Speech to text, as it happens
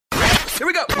Here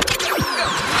we go.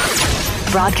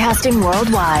 Broadcasting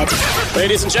worldwide.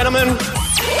 Ladies and gentlemen,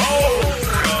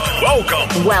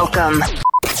 Welcome.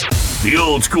 The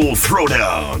old school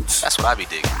throwdowns That's what I be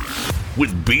digging.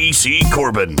 with BC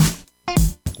Corbin.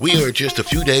 We are just a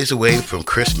few days away from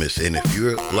Christmas, and if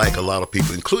you're like a lot of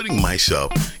people, including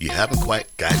myself, you haven't quite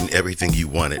gotten everything you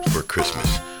wanted for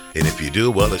Christmas. And if you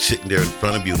do, well, it's sitting there in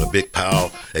front of you in a big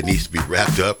pile that needs to be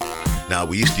wrapped up. Now,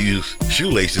 we used to use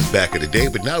shoelaces back in the day,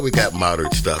 but now we got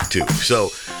modern stuff too. So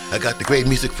I got the great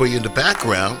music for you in the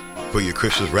background for your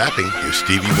Christmas wrapping. Here's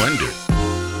Stevie Wonder.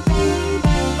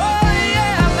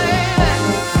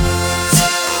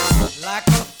 Like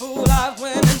a fool, I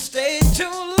went and stayed too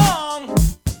long.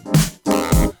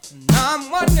 Now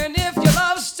I'm wondering if your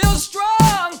love's still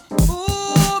strong.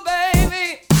 Ooh,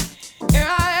 baby, here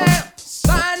I am,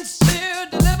 signed,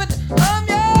 sealed, delivered, I'm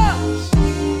yours.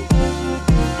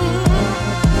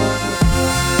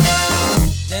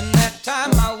 Then that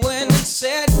time I went and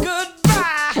said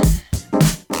goodbye.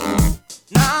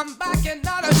 Now I'm back and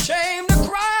not ashamed to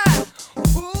cry.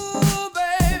 Ooh,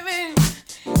 baby,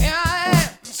 here I am,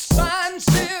 signed,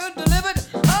 sealed, delivered,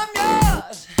 I'm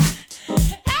yours.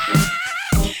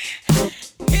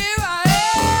 Here I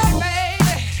am,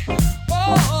 baby.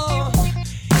 Oh,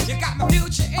 you got my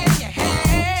future in your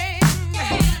hand.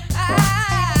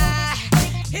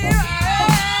 Here I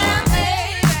am,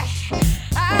 baby.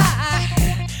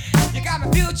 You got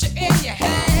my future in your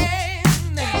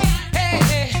hand.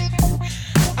 Hey,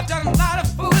 I've done a lot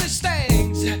of foolish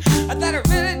things that I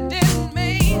really didn't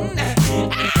mean.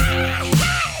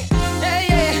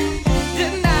 Yeah,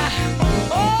 didn't I?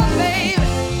 Oh, baby.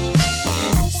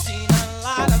 Seen a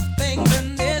lot of things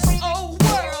in this old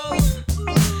world.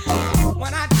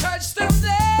 When I touched them,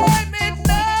 they meant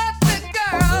nothing,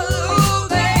 girl. Ooh,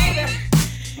 baby.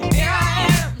 Here I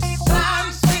am,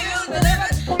 signed, sealed,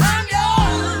 delivered, I'm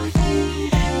yours.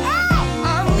 Oh,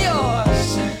 I'm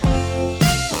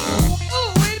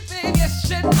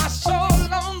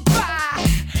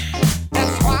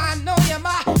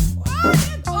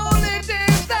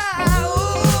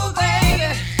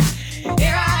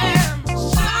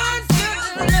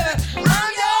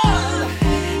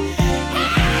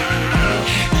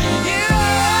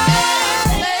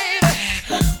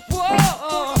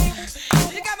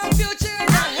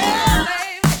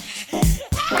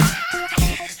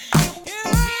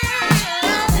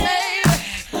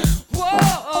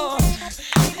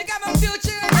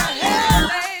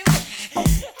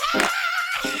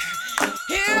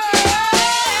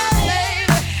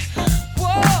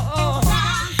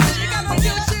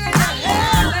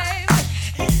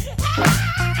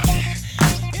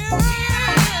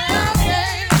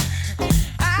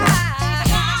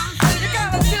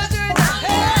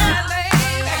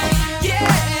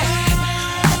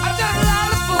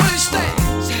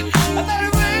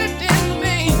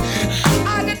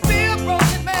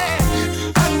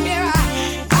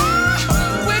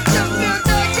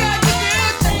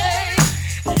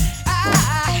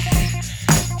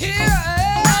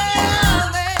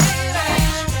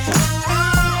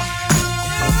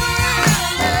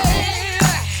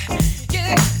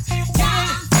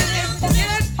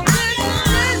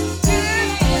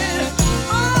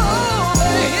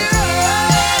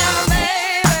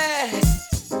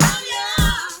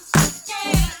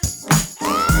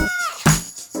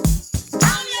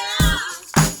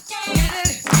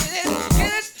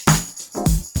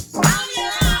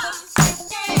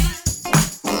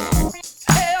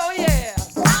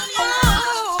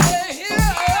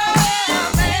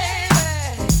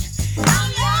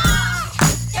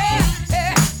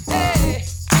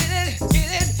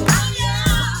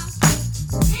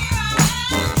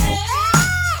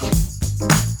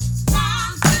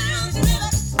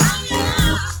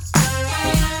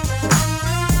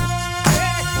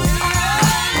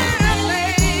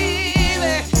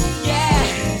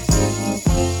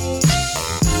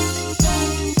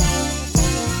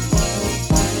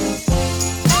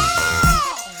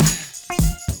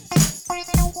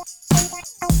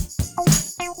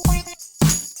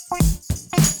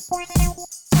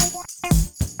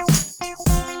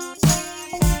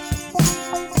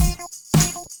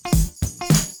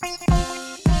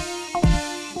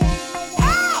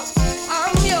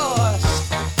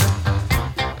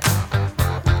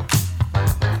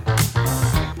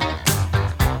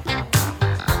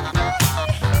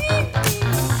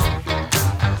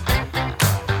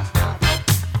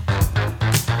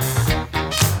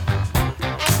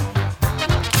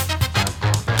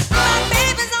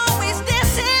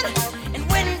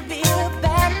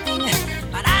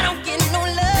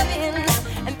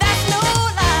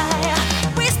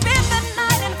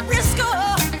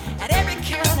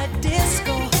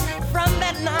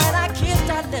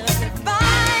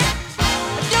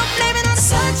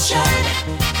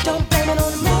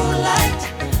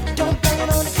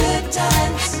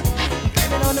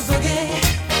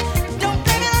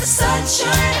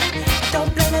sunshine. I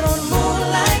don't blame it on the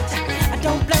moonlight. I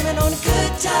don't blame it on the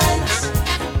good times.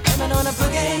 I blame it on the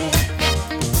boogie.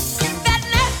 That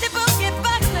nasty boogie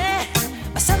bugs me,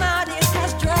 but somehow this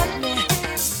has drugged me.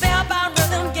 Spellbound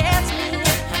rhythm gets me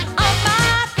on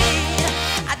my feet.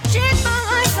 I changed my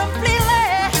life completely.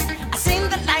 I seen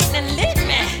the lightning lead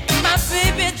me. My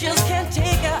baby just can't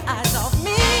take her eyes off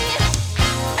me.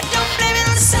 I don't blame it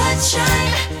on the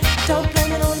sunshine. I don't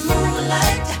blame it on the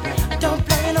moonlight. I don't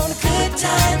blame it on the good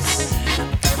times. I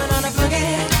blame it on the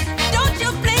boogie. Don't you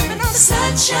blame it on the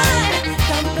sunshine.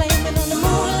 Don't blame it on the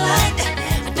moonlight.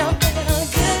 I don't blame it on the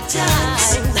good times.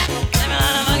 Blame it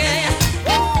on the boogie.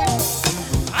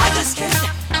 I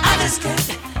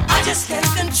just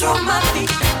can't control my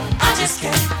feet. I just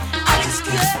can't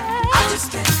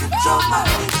control my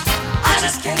feet. I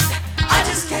just can't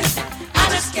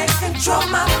control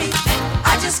my feet.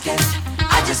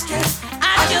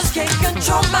 I just can't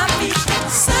control my feet.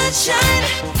 Sunshine,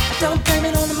 I don't blame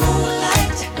it on the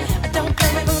moonlight. I don't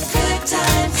blame it on the good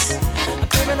times. I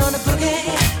blame it on the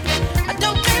boogie. I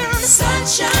don't blame it on the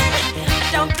sunshine. I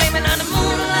don't blame it on the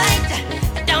moonlight.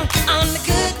 I don't on the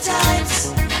good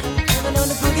times. I blame it on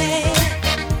the boogie.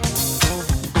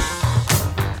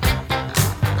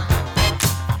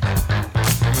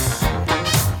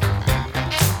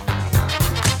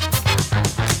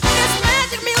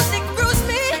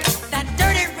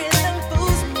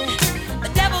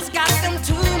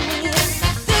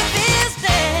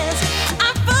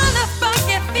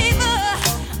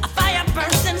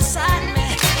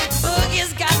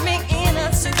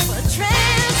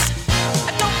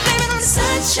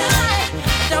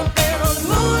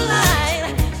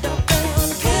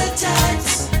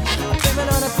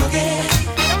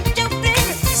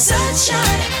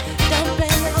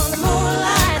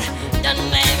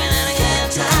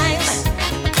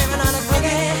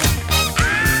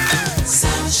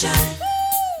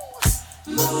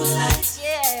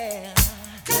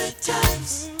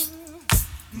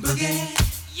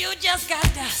 You just got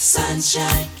the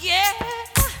sunshine, yeah.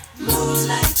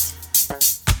 Moonlight,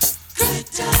 good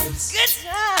times,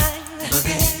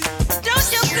 boogie.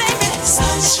 Don't you blame it,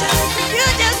 sunshine. You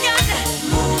just got the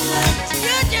moonlight.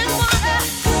 You just wanna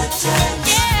good times,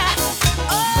 yeah.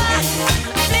 Oh,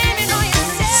 blame it on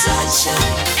yourself,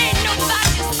 sunshine. Ain't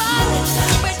nobody's fault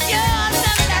but yours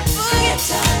and that boogie.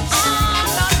 Oh,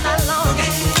 not long.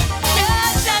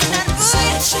 Yours and that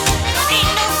boogie.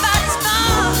 Ain't nobody's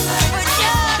fault but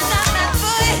yours and that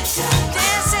boogie.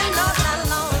 Dancing all night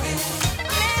long.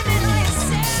 Blame it on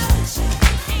yourself.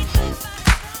 Ain't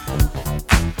nobody.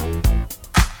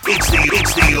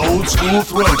 It's the old school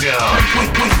throwdown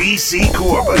with BC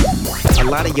Corbin. A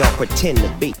lot of y'all pretend to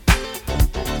be.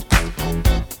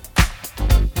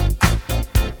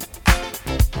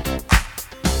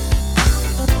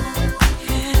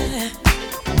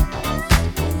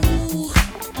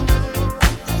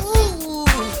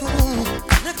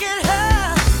 Look at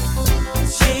her.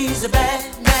 She's a bad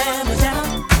mamma,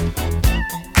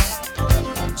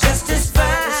 just as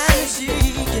fine as she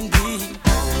can be.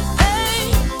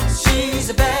 Hey, she's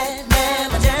a bad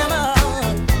mamma jamma,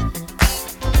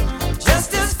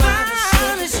 just as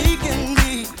fine as she can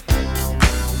be.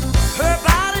 Her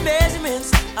body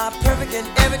measurements are perfect in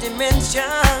every dimension.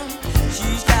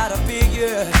 She's got a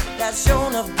figure that's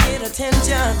shown of great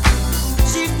attention.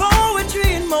 She's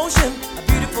poetry in motion, a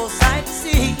beautiful sight to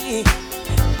see.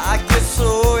 I get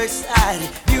so excited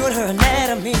viewing her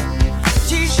anatomy.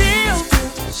 She's real,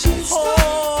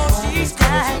 oh, she's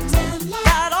tight.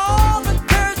 Got all the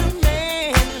curves a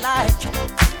man like.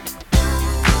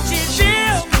 She's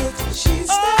real, oh, she's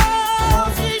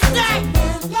tight.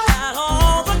 Got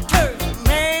all the curves a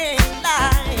man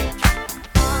like.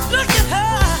 Look at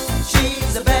her,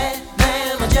 she's a bad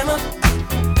mamma jamma,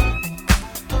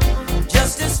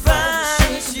 just as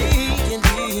fine as she can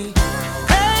be.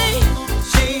 Hey,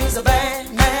 she's a bad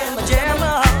mamma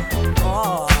jamma,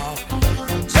 oh,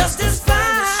 just as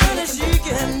fine as she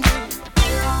can be.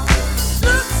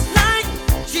 Looks like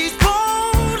she's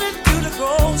born into the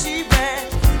gold she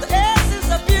wears. The essence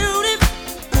of beauty,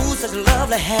 ooh, such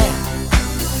lovely hair.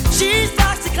 She's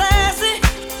foxy classy,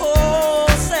 oh,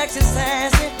 sexy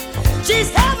sassy. She's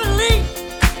heavenly,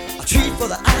 a treat for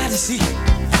the eye to see.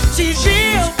 She's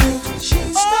real,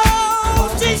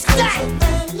 oh, she's stacked.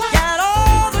 Got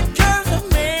all the curves a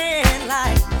man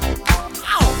like.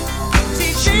 Oh,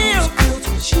 she's real, oh,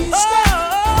 she's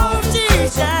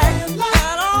stacked.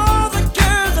 Got all the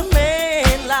curves a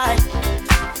man like.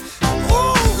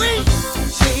 Ooh,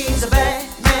 she's a bad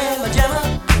mamma jamma.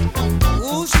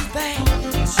 Ooh, she's bad.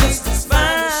 She's as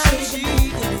fine as she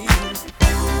can be.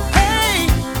 Hey,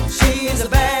 she's a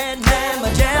bad mamma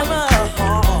jamma.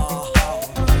 Oh.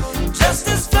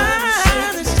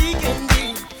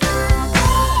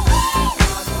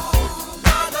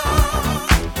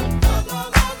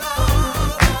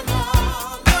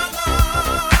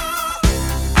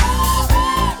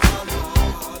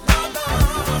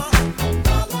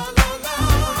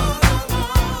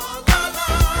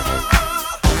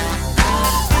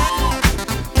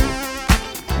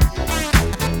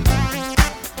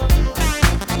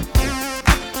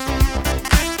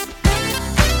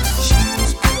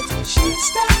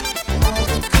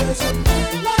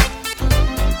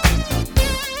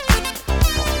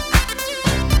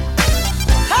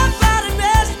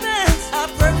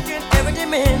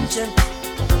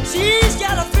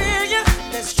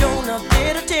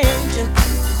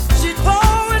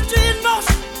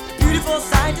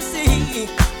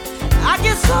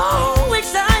 get so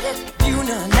excited. You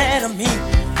none at me.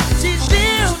 She's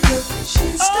built.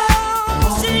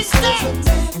 Oh, she's stacked.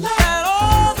 Got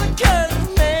all the curves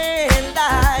man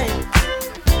like.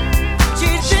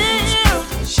 She's built.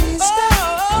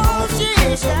 Oh,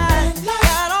 she's stacked.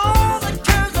 Got all the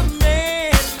curves of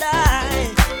man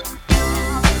like.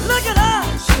 Look at her.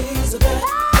 She's a bad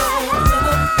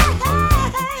woman.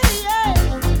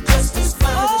 Just as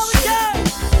fine as she.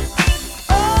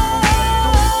 Oh,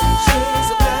 she's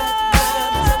a bad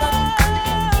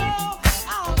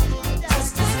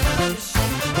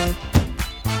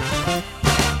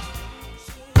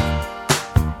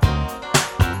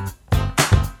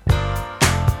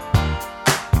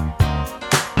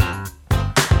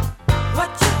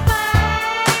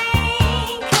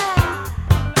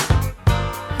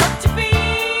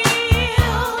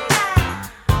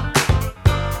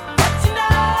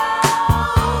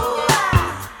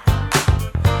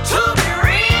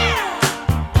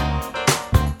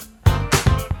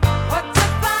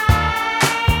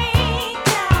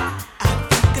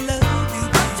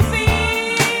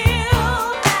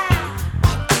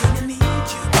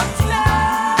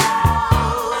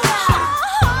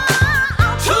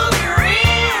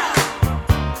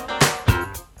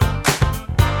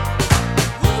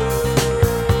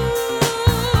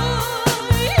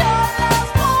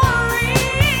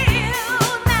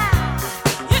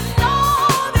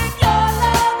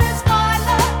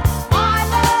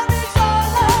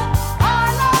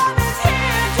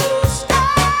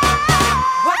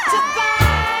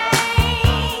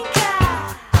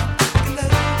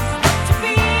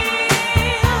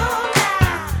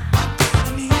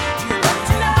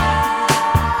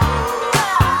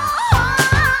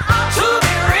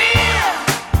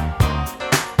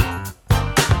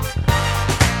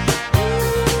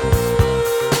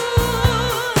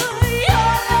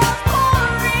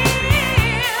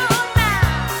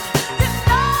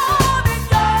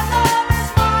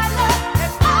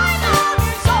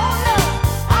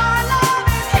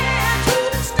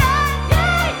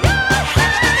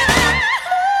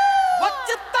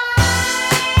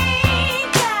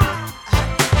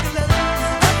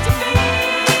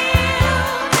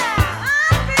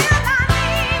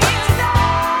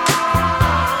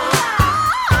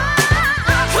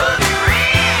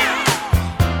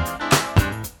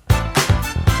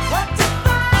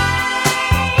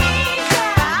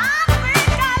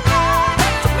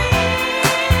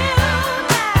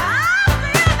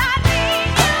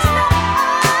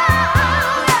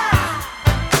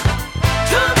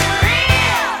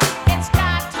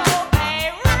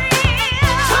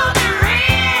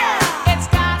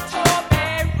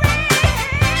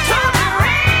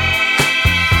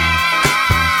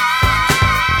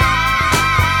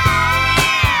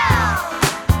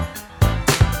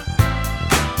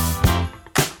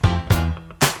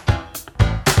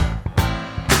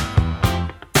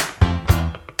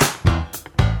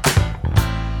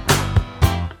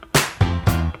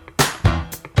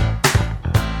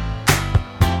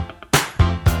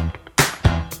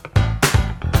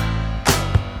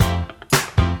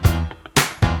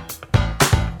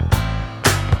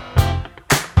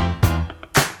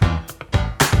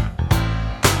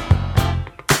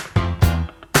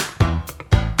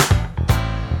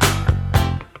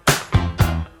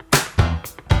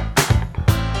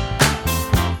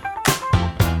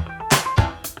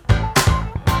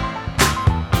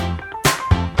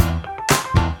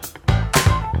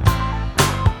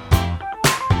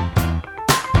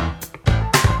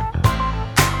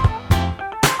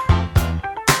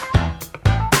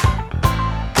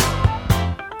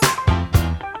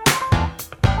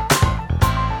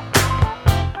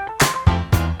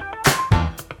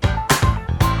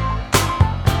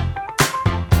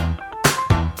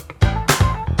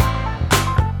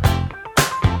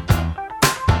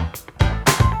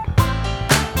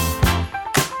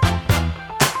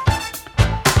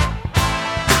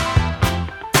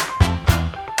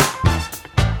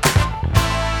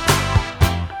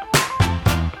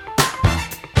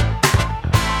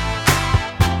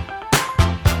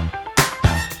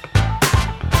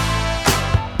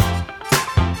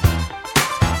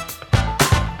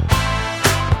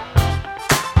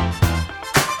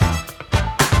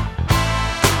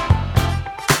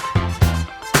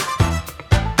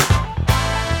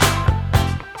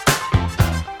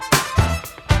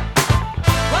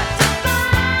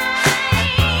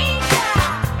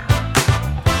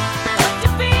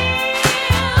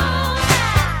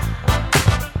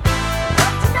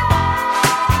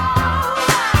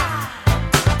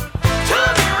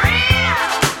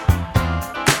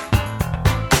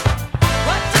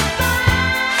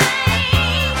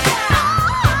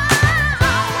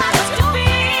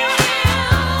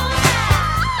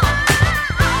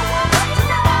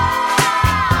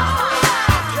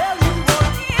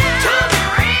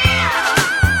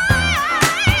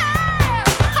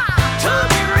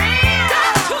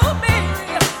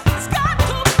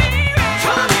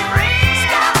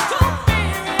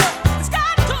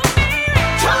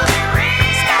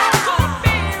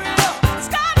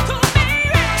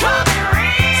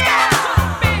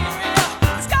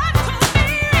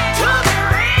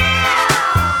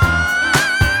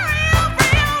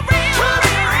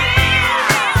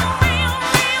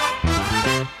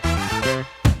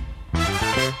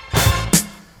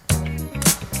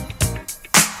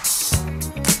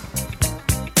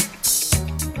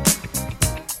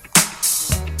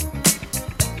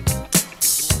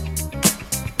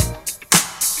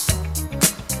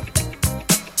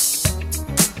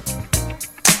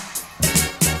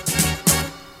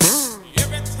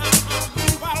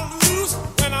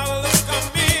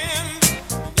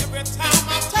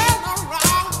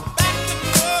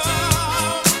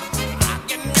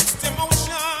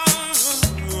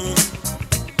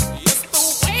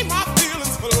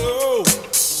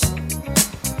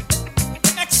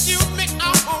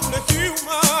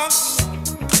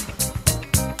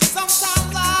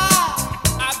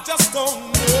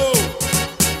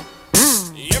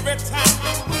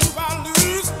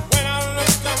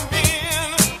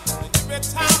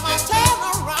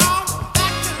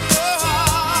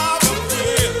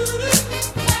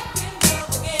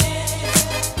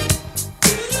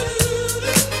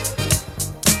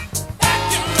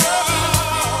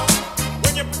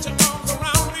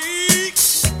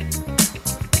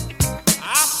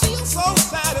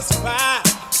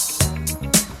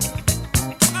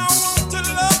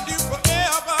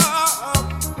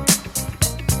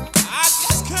I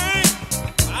just can't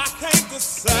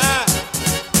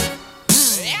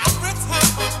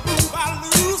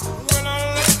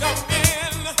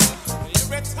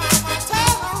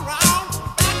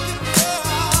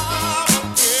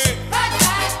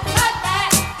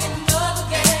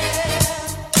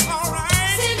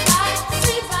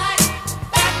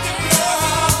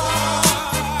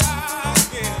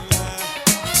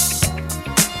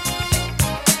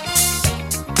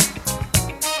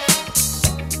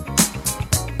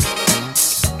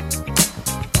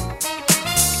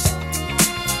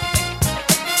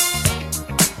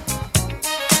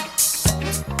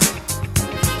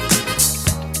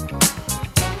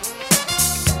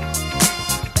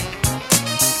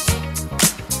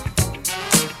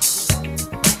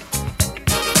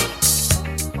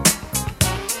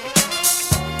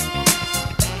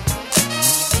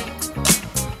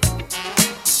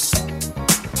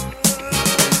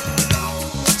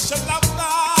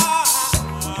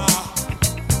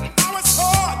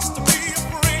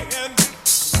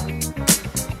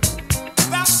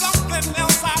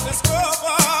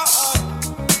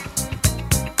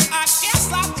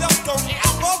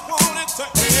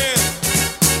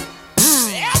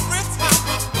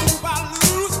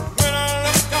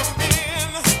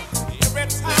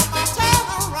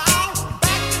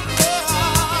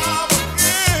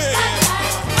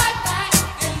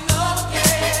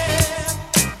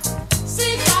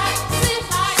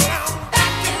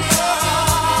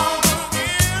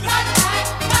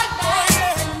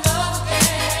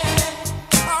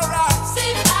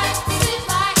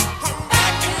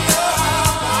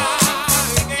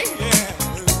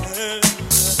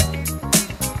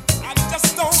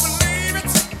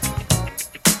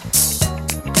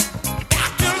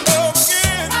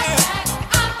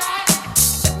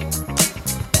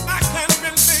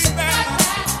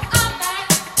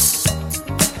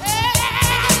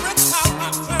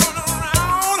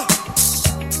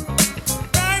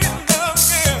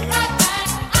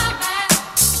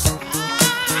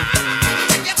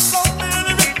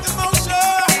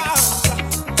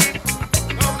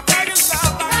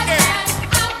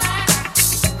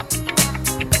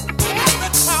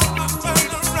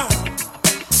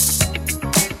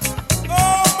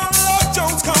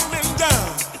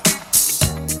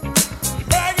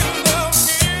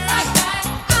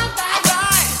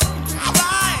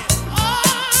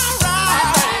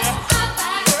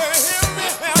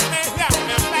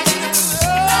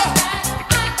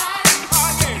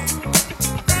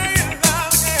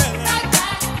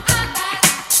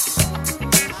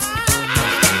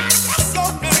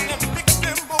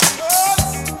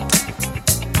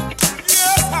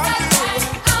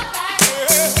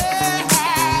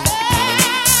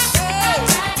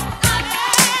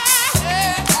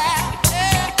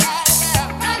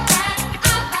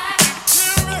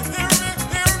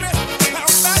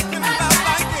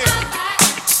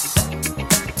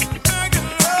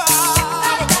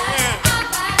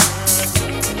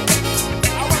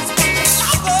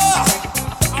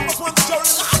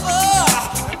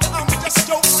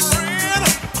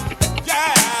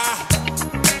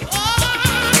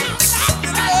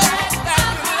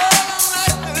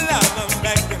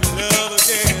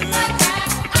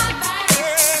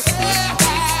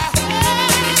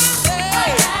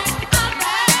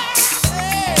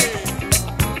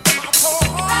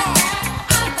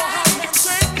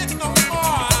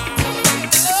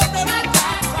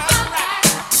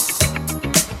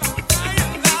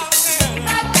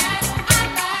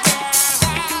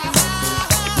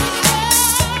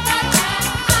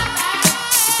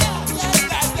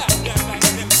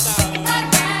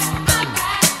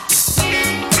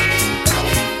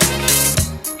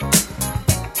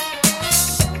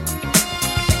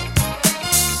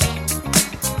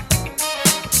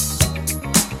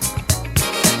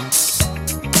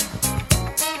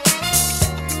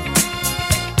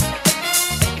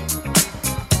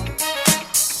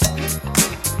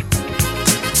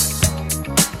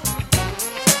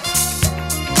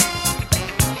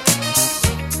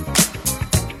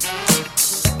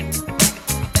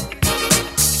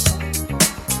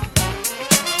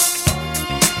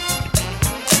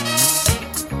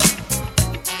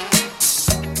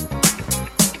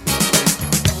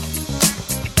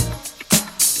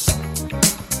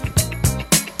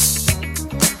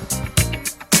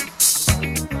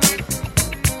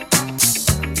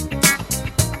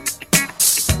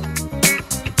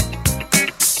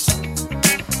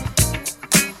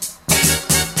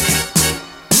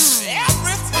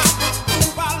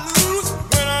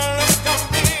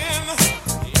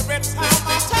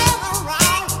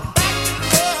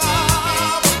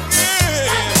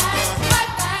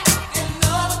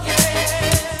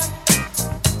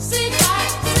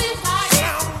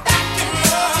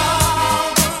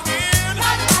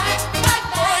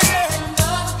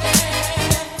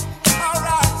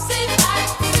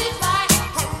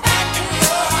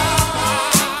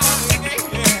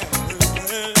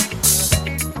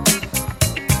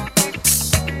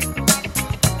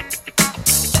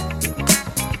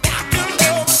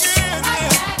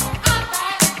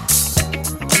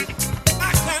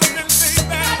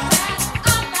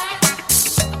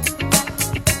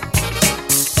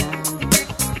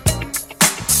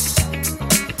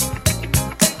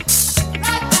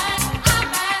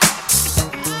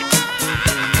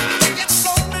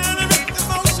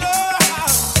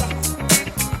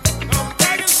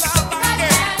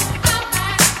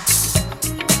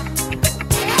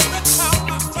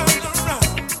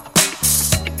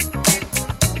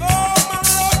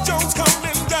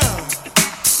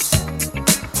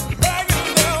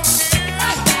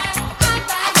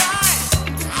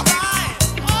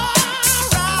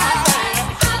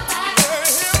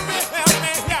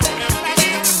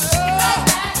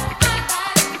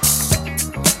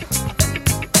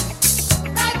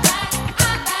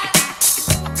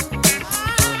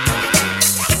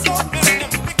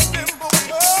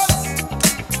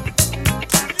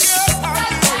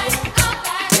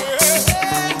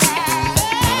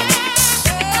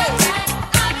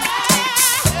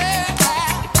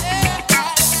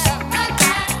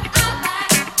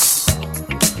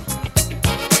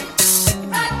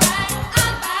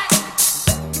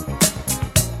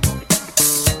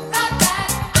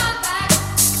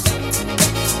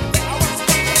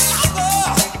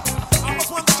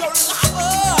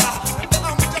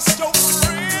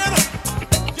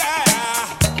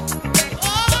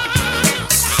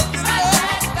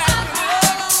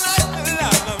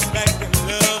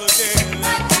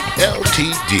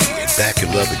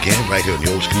Love Again right here on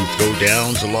the Old School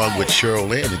Throwdowns, along with Cheryl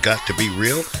Lynn and Got to Be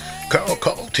Real, Carl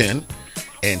Carlton,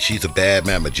 and She's a Bad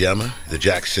Mama Jamma, the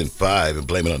Jackson 5, and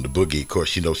Blame It on the Boogie. Of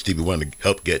course, you know Stevie Wonder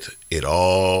helped get it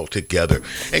all together.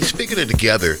 And speaking of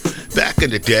together, back in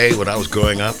the day when I was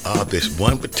growing up, this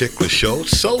one particular show,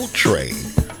 Soul Train,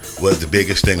 was the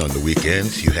biggest thing on the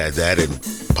weekends. You had that and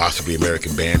possibly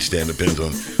American Bandstand, depends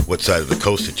on what side of the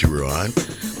coast that you were on.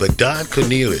 But Don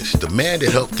Cornelius, the man that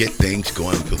helped get things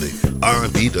going for the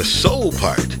R&B, the soul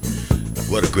part,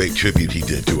 what a great tribute he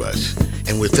did to us.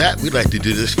 And with that, we'd like to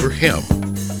do this for him.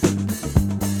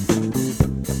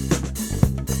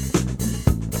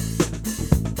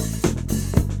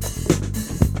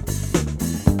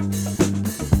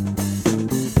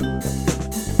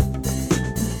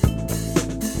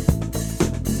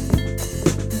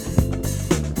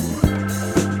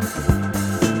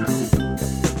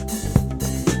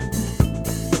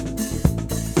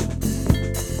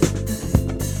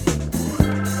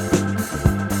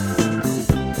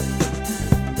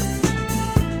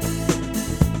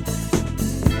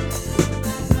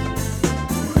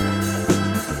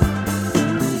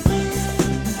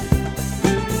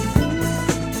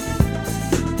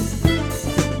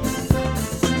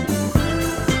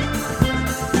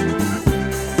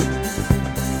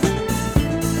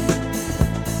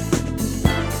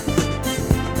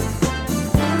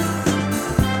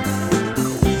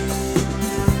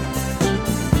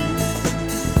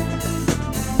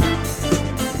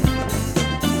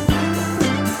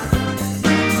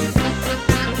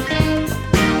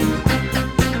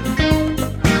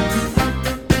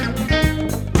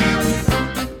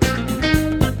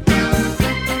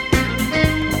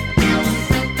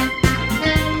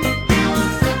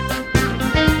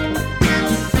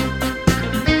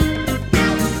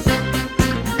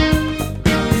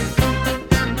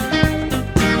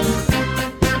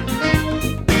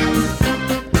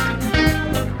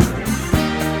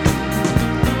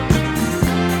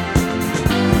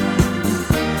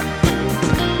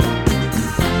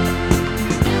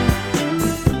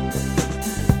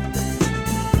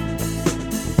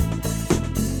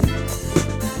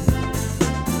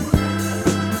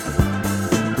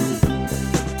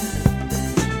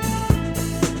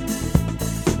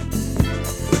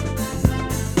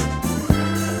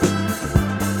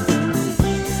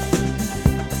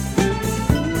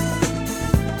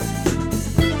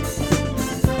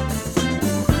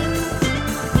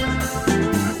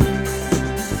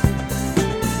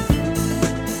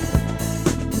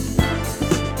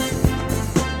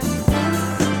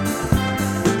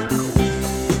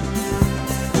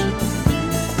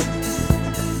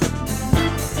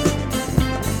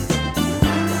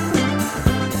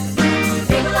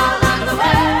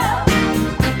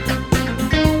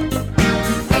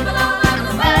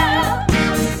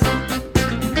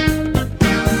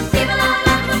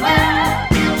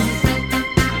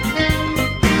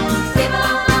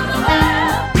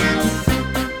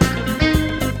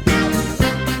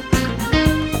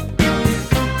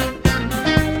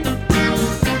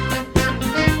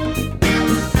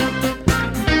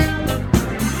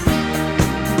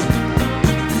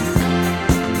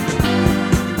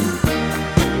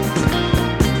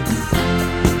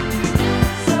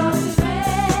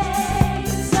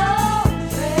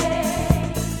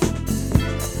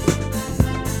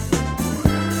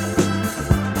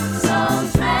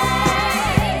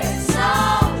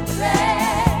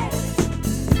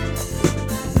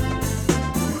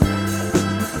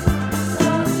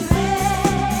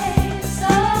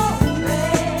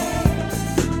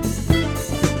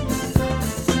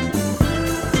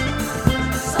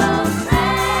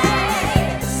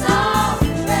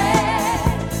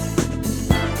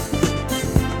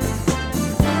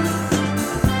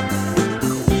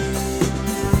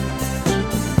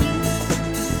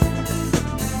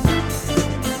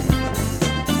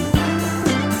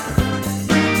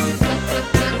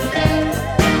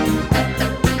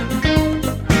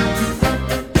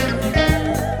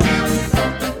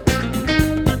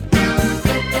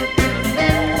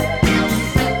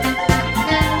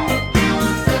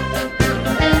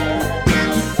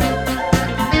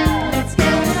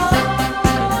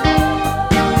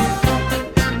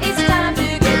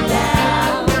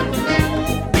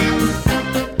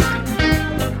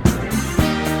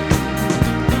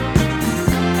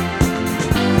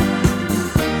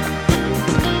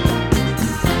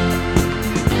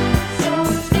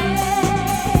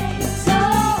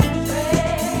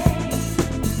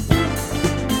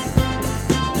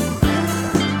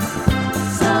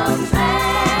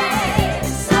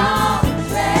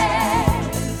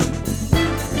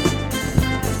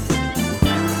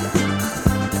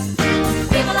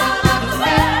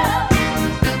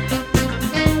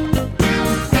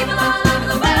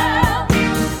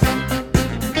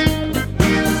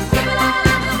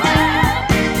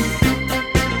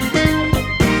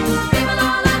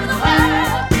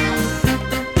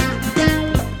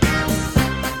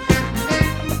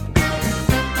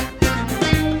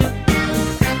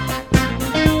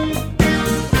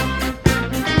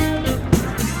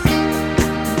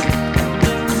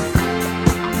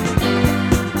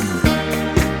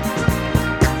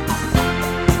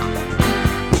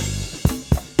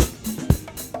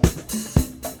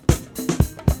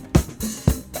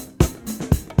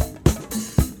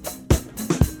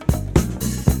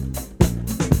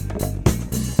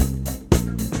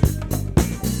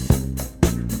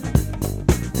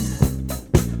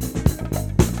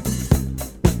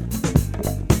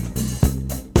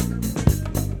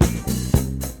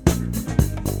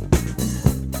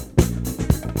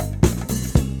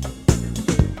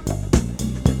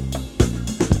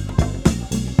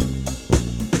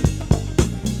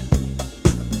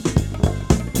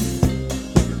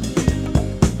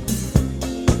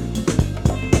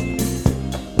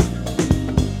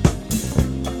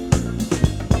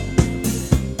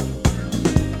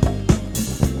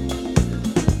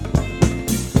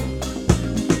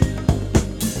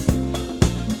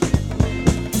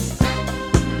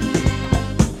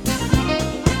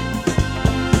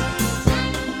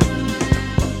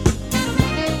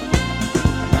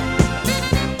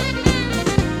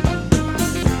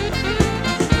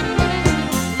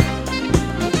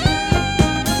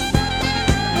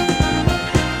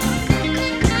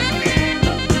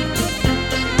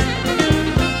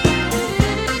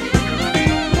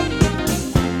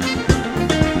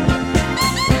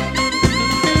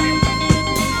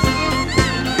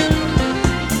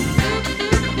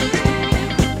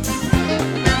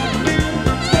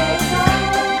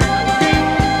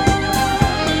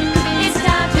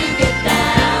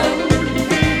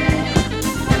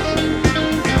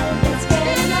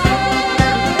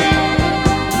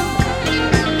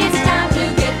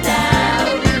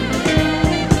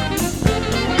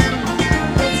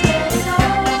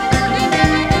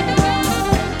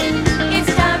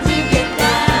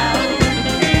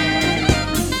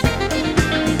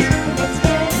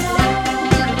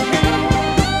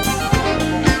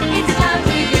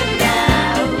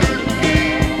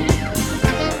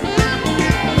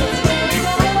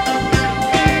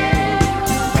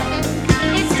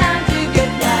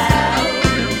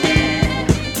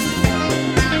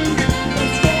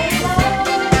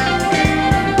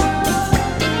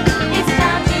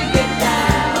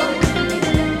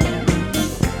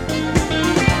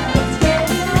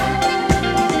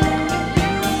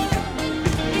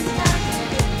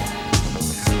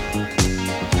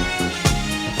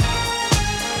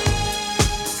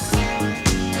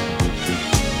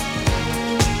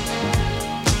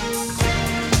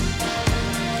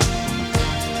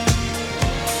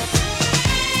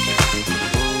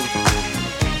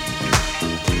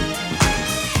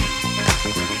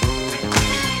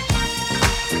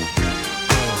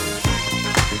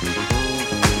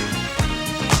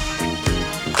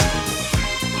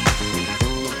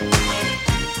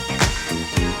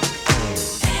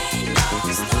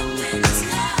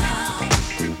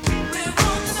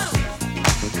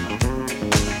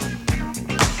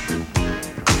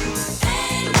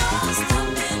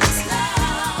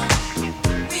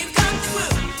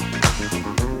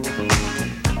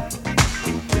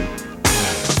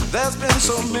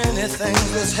 So many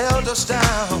things that's held us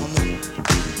down,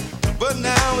 but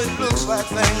now it looks like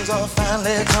things are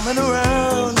finally coming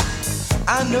around.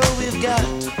 I know we've got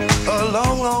a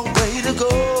long, long way to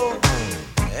go,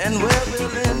 and where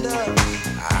we'll end up,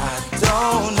 I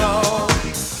don't know.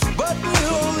 But we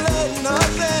won't let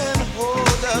nothing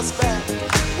hold us back.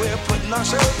 We're putting our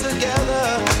show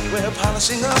together, we're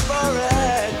polishing up our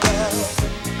act, well.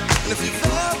 And if you've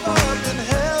ever been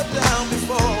held down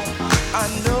before, I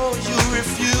know you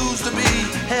refuse to be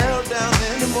held down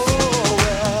anymore.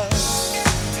 Well,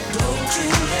 don't you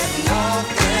let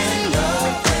nothing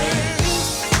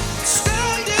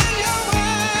stand in your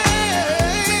way.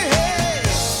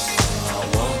 I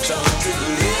want you to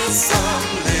listen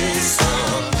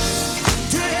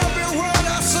to every word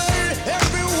I say,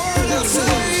 every word I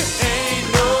say. Ain't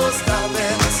no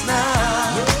stopping us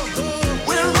now.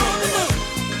 We're on the move.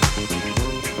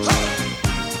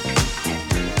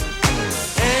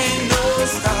 Ain't no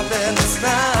stopping us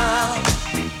now.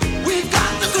 We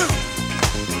got the groove.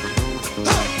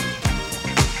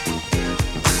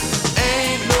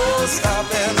 Ain't no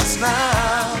stopping us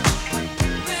now.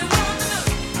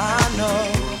 I know.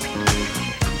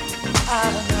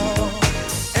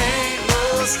 Ain't no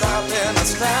stopping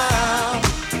us now.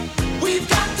 We've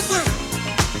got the groove.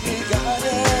 We got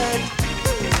it.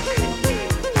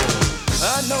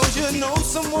 I know you know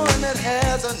someone that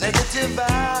has a negative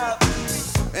vibe,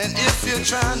 and if you're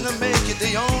trying to make it,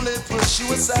 they only push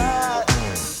you aside.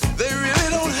 They really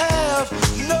don't have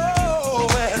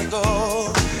nowhere to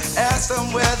go. Ask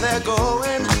them where they're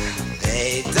going,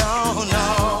 they don't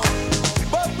know.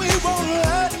 But we won't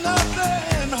let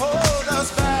nothing hold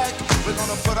us back. We're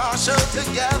gonna put our show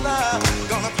together,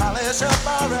 gonna polish up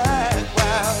our act,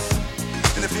 well.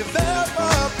 And if you've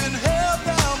ever been held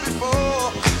down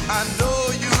before, I know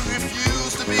you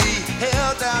refuse to be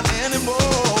held down anymore.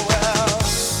 Well,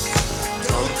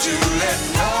 don't you let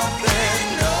nothing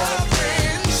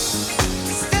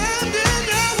stand in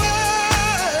your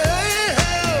way.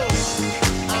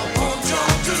 I want you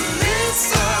to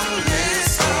listen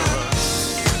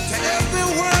to every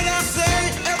word I say,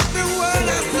 every word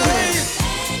I say.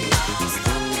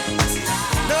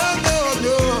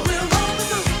 No.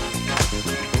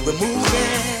 We're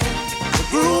moving, we're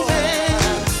grooving.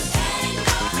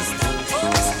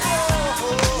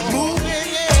 Moving,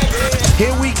 yeah.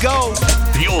 Here we go.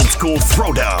 The old school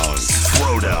throwdowns.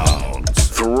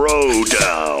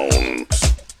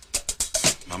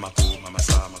 Mama ku, mama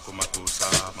sa, mama ku sa,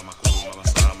 mama ku, mama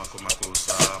sa, mama ku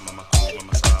sa, mama ku,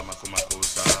 mama sa, mama ku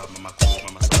sa, mama ku,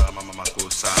 mama sa, mama ku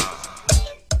sa.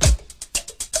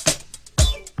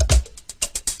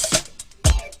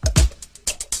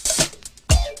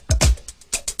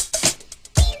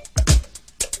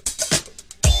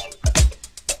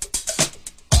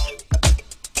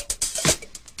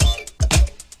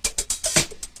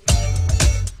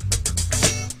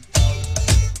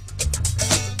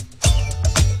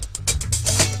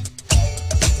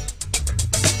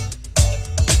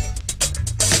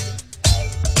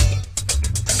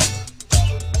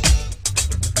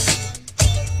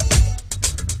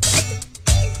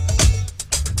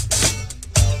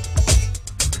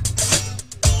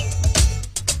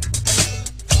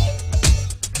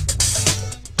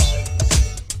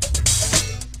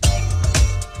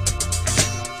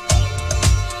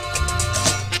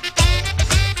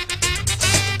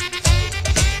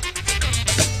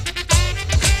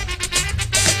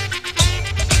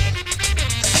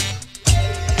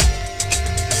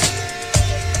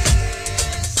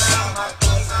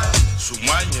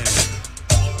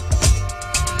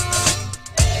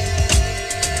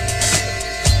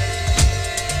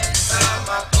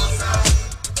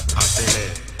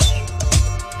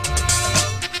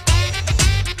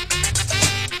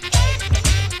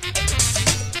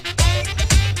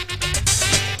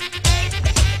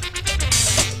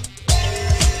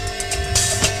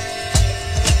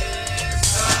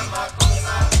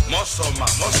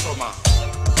 Mosoma.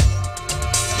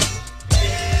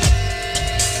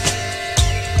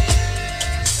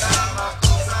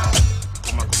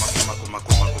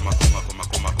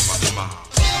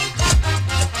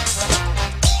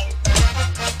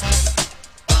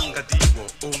 Angadiwo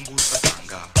umbusa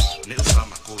tanga ne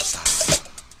usama kosa.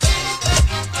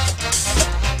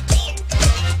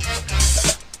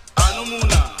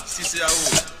 Anumuna sisi au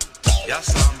ya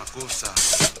sama kosa.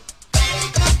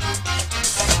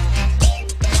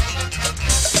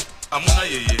 Amuna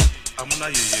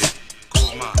yeye,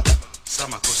 koma,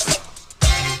 sama kosa.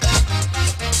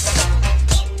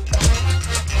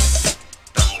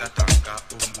 Tanga,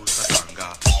 umbusa tanga,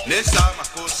 ne sama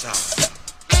kosa.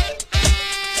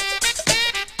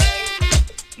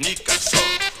 Nika so,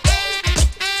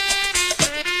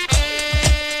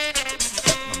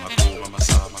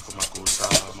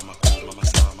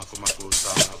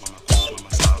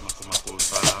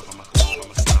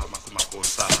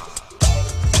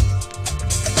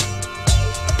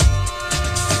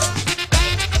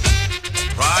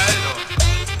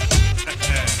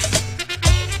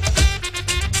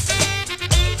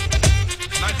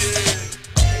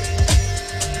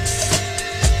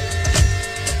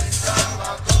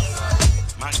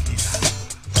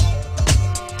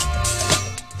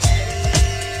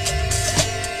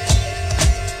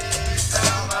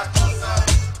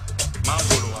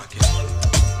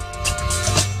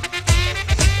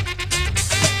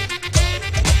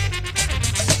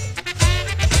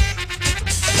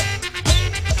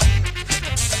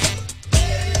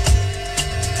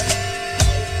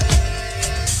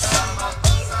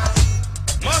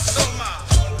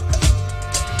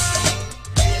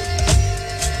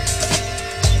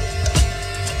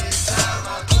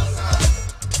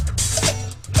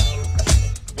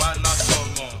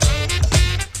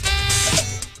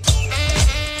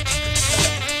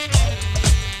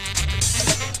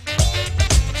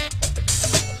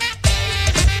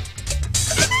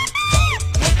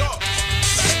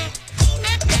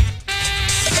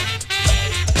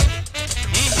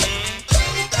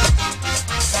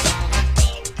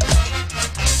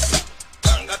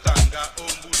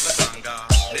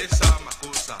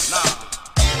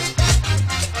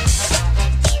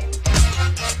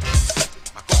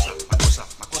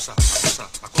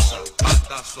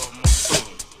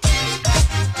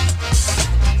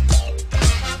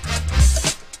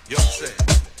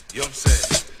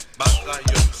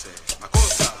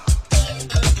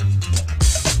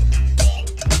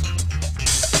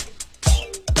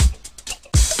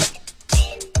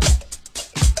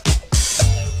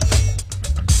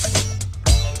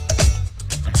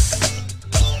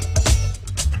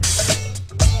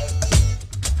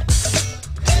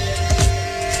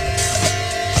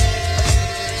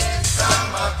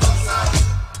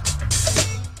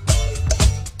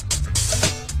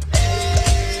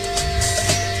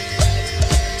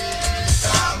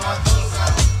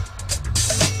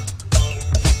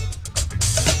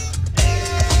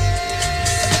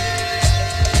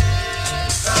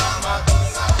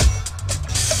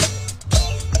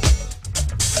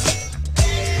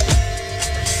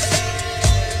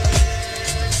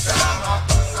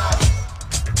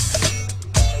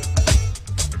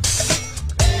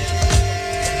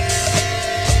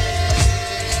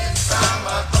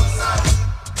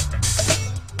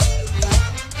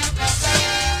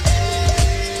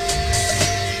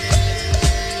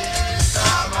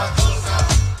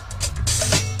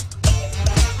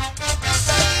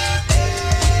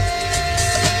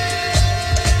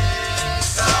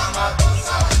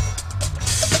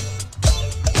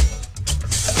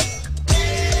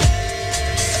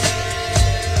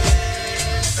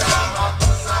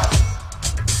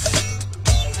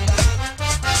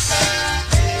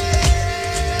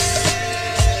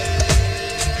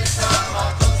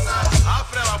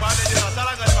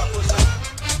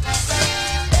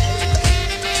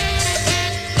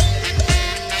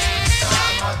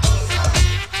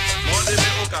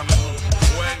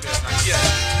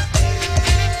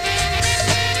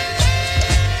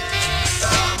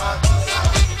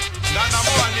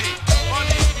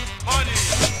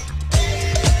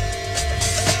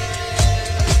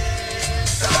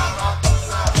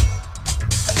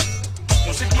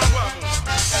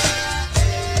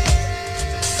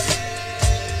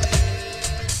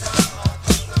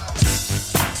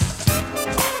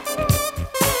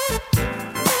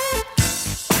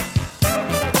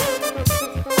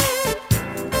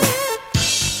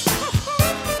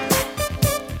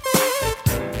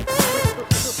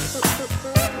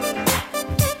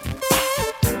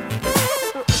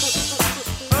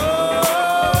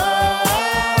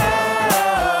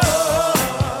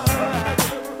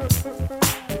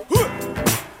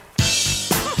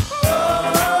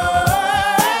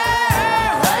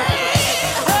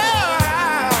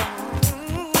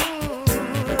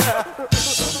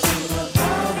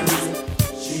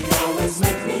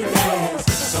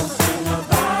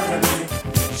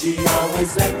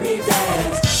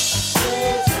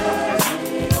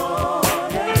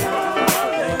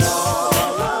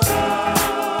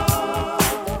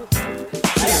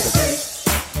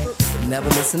 Never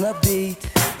missing a beat,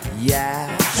 yeah.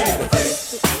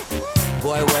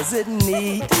 Boy, was it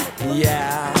neat,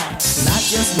 yeah. Not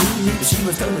just neat, but she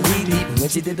was totally deep when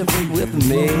she did the freak with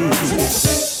me.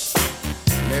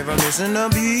 Never missing a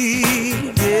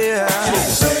beat, yeah.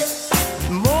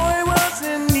 Boy, was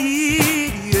it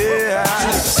neat, yeah.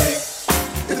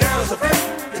 The girl's a freak,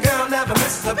 the girl never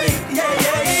misses a beat, yeah,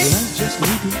 yeah, yeah. Not just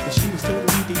neat, but she was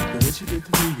totally deep when she did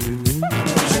the freak with me.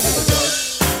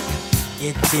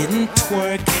 It didn't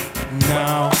twerk,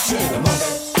 no.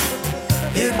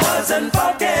 It wasn't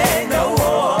funky, no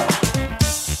more.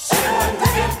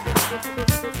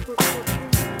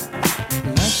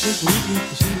 Not just needy,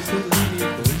 she was so needy,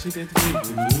 but when she did the thing with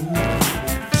me.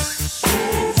 She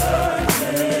turned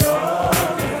me on.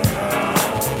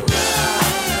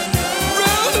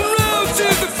 Round and round,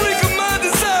 she's the freak of my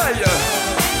desire.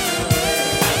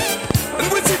 And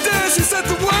when she danced, she set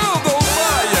the world on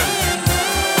fire.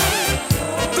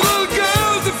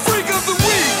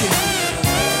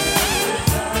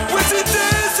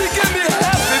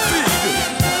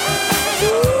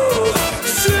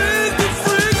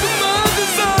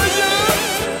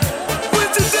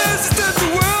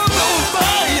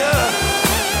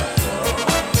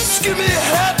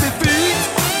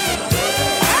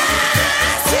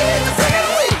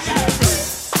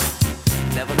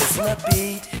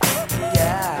 Beat,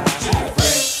 yeah.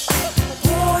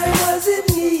 Boy, was it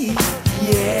neat,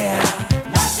 yeah.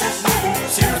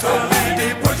 She was totally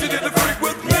deep when she did the freak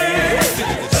with me.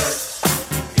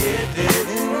 It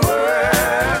didn't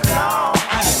work, no.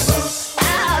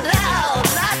 Oh, no,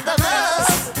 not the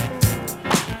most.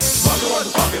 Funky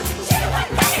wasn't funky.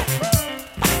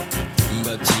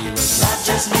 But she was not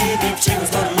just knee deep, she was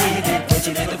totally deep when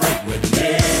she did the freak with me.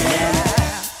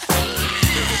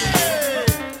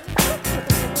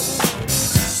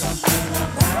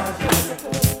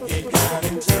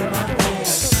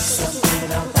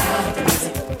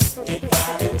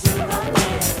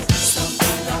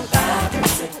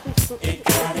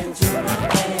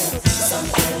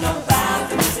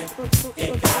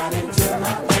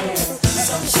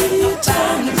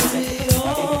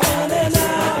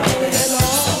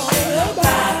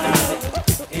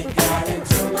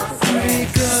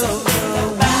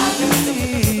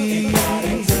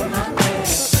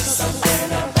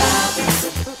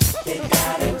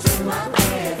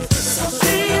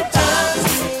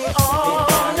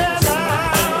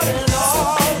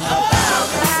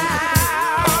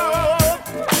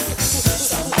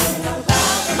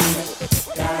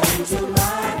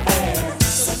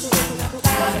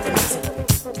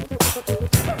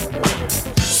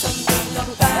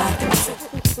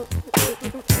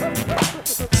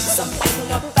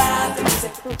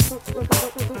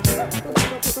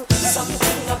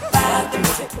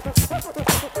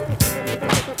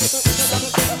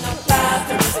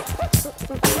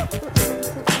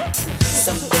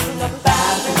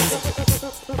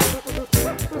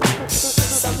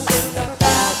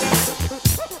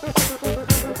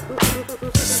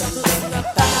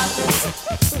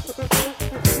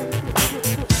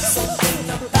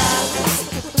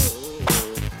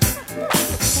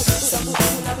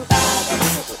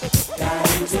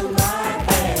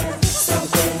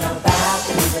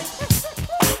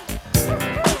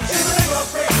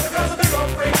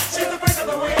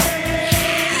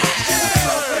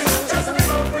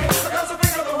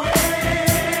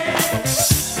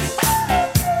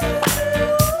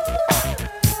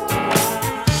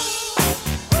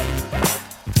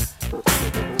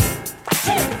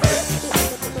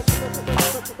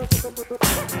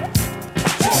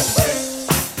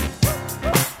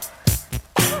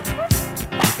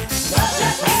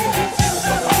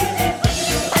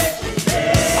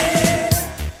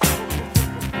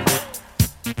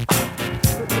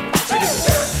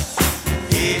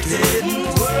 It didn't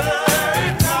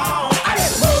work, no. I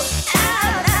just moved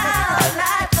out,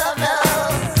 lots of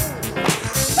love.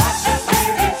 Lots of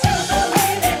baby, sugar,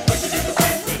 baby, push it in the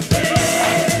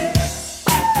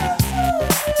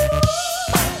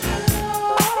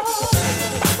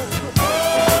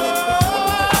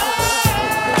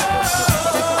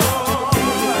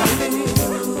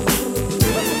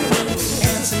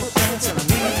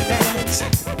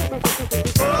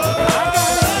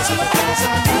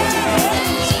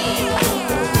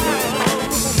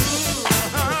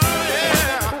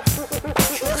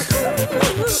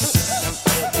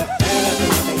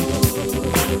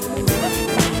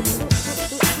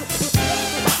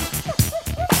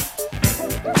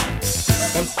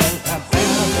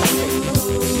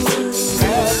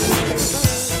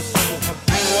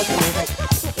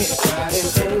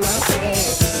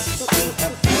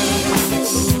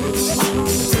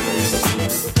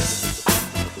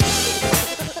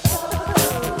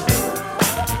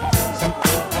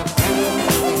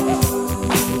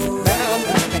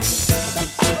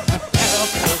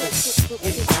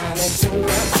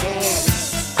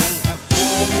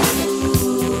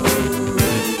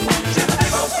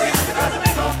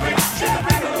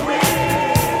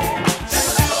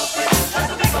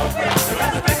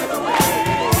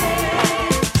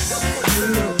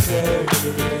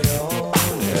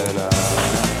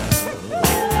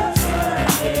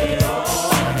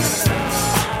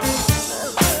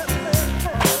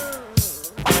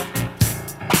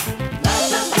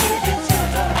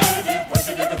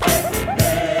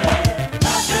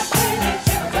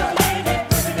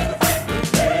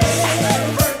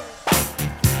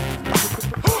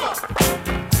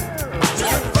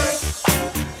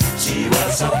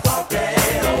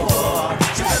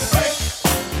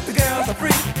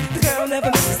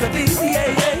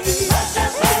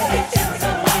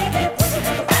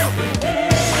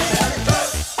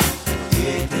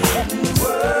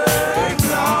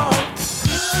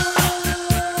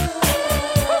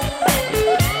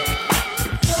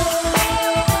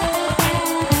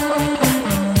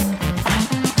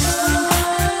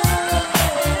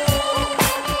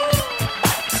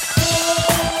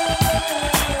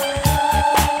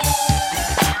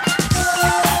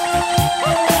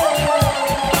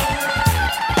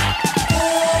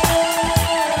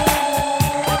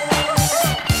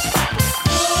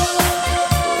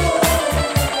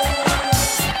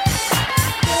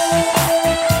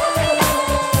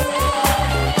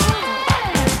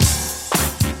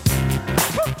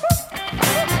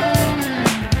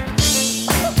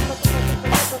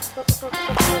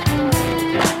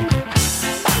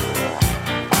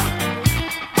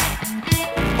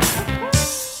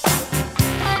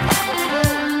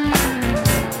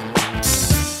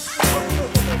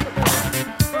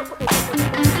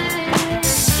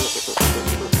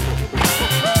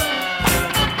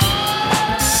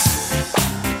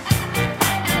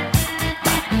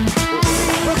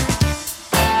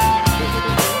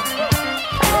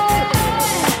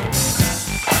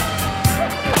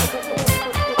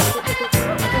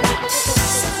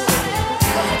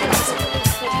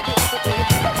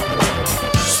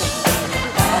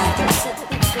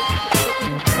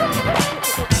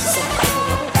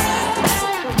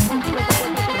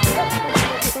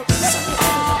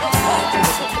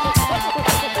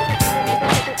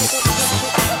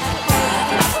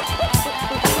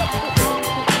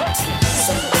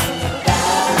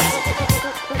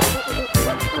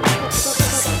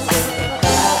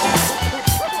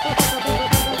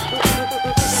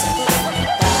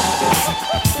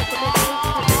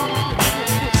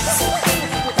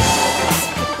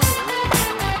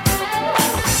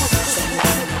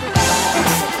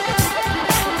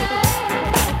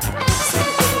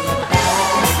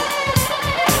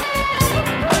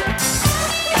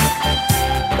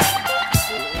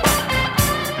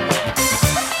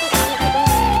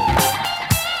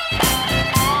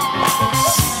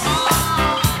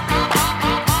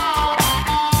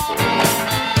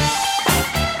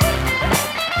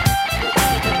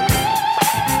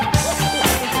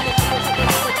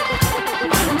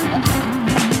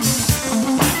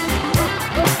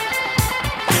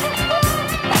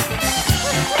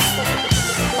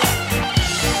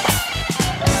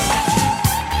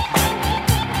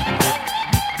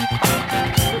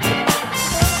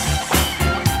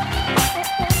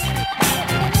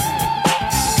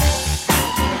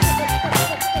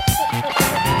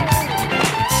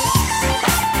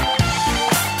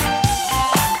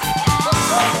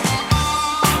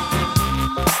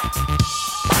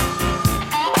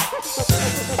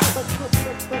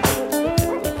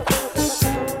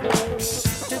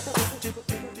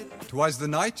was the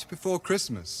night before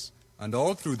Christmas, and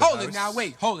all through the Hold house... it now,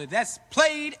 wait, hold it. That's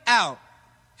played out.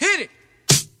 Hit it!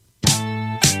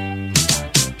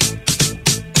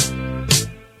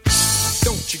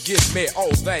 Don't you give me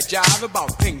all that jive about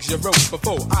things you wrote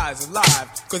before I was alive.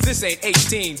 Cause this ain't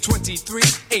 1823,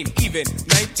 ain't even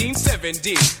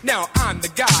 1970. Now I'm the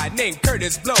guy named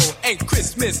Curtis Blow, and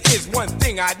Christmas is one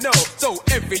thing I know. So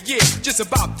every year, just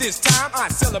about this time, I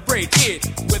celebrate it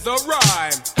with a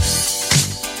rhyme.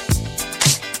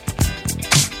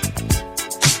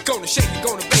 Gonna shake it,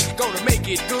 gonna bake it, gonna make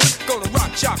it good. Gonna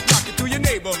rock, shock, rock it through your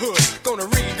neighborhood. Gonna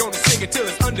ring it, gonna sing it till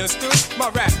it's understood. My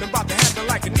rap about to happen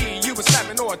like a knee you was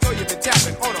slapping, or I thought you been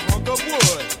tapping on a hunk of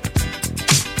wood.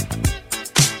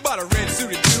 Bought a red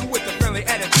suited dude with a friendly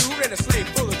attitude and a slave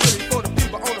full of goodies for the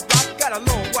people on the block. Got a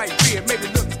long white beard, maybe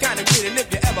looks kinda weird, and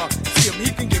if you ever see him,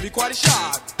 he can give you quite a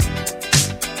shock.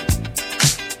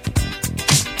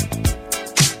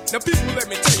 Now people, let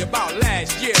me tell you about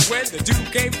last year when the dude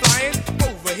came flying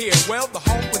over here. Well, the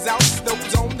home was out, snow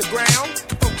was on the ground.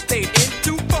 Folks stayed in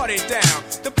to party down.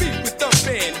 The beat was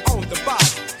thumping on the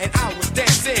box, and I was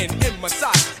dancing in my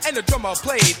socks. And the drummer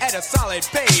played at a solid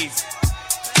pace,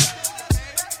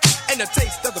 and the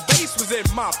taste of the bass was in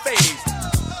my face.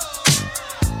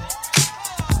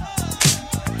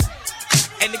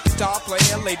 And the guitar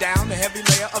player laid down the heavy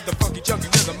layer of the funky chunky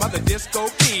rhythm of the disco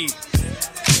beat.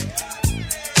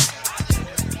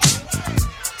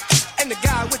 And the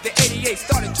guy with the 88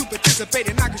 started to participate,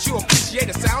 and I could sure appreciate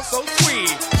a sound so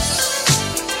sweet.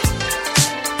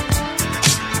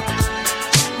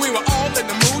 We were all in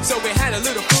the mood, so we had a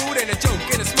little food and a joke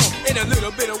and a smoke and a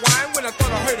little bit of wine. When I thought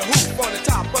I heard a hoop on the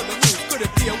top of the roof, could it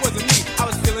be it wasn't me? I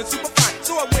was feeling super fine,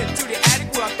 so I went to the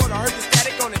attic where I thought I heard the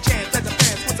static on the chance that the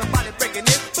fans was somebody breaking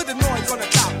in. Put the noise on the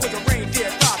top with a reindeer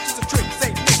drop, just a trick,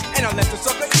 Saint Nick, and I let the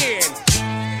sucker in.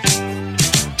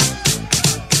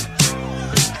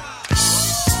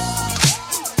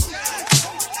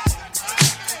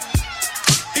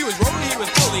 He was rolling, he was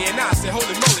bully, and I said,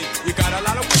 holy moly, you got a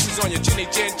lot of wishes on your chinny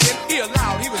chin chin. He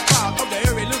allowed, he was proud of the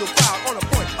hairy little crowd on the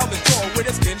point of the door where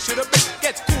the skin should have been.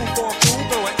 Gets cool for a fool,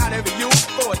 going out every you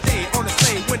for a day on the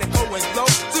sleigh when the cold winds blow.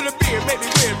 To the beer may be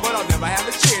weird, but I'll never have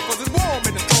a cheer, cause it's warm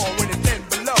in the storm when it's 10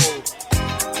 below.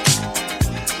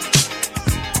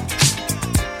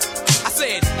 I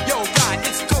said, yo, God,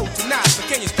 it's cold tonight, but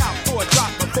can you stop for a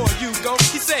drop before you go?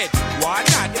 He said, why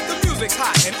not? If the music's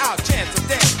hot and I'll chance to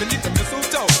dance beneath the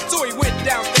mistletoe. So he went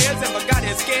downstairs and forgot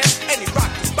his scans, and he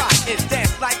rocked the spot and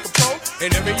danced like a pro.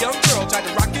 And every young girl tried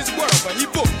to rock his world, but he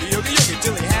booked the yogi yogi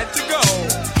till he had to go.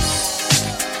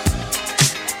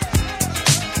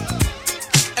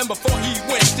 And before he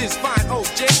went, this fine old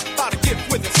Jake bought a gift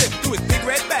with a sip through his big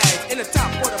red bag. In the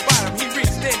top or the bottom, he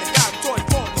reached in and got a toy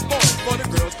for the boys for the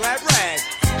girls' glad rag.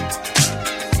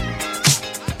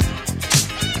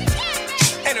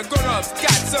 And the grown-ups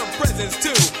got some presents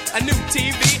too. A new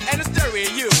TV and a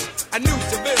stereo. A new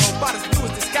Seville, about as blue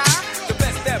as the sky. The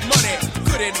best that money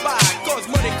couldn't buy, cause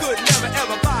money could never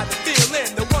ever buy the feeling.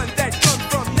 The one that comes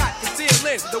from not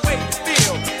concealing the way you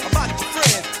feel about your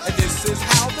friends. And this is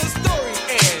how the story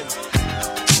ends.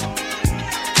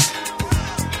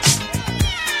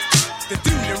 The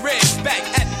dude in red's back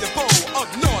at the pole up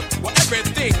north where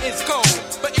everything is cold.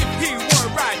 But if he were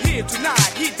right here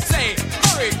tonight, he'd say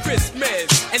Merry Christmas,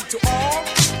 and to all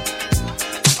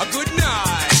a good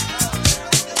night.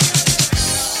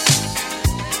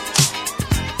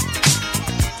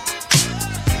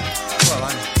 Well,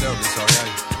 I'm terribly sorry.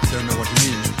 I don't know what you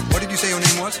mean. What did you say your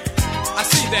name was? I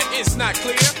see that it's not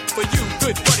clear for you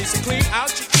good buddies to clean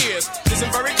out your ears. Listen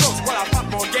very close while I pop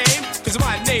on game, cause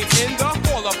my name's in the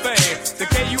Hall of Fame. The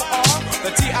K-U-R,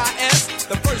 the T-I-S,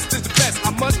 the first is the best,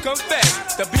 I must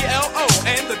confess. The B-L-O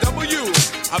and the W,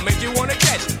 I make you wanna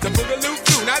catch the Boogaloo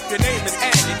crew. Now if your name is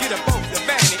Andy, get up off your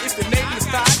vanity. If your name is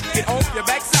Todd, get off your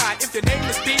backside. If your name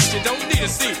is Pete, you don't need a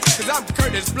seat, cause I'm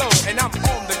Curtis Blow and I'm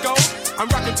on the go.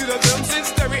 I'm rocking to the rhythms in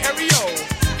stereo.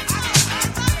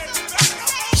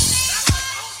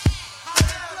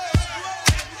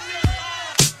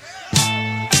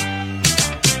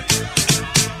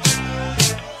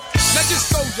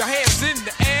 Your hands in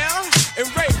the air and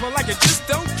rave on like you just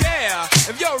don't care.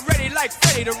 If you're ready like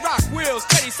Freddie to rock wheels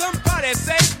steady, somebody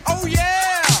say, oh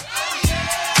yeah. Oh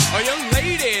yeah. Oh young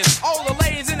ladies, all the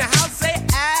ladies in the house say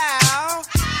ow.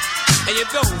 And you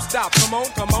don't stop, come on,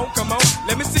 come on, come on.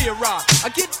 Let me see you rock.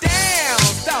 Get down,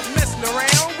 stop messing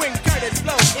around when Curtis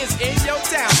Blow is in your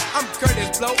town. I'm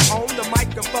Curtis Blow on the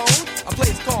microphone. A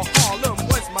place called Harlem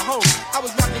was my home. I was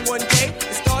rocking one day,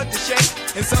 it started to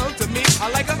shake, and some to me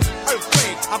I like a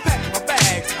earthquake. I packed my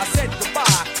bags, I said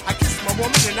goodbye. I kissed my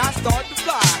woman and I started to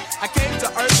fly. I came to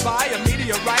Earth by a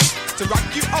meteorite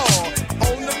all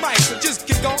on the mic. So just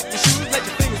kick off your shoes, let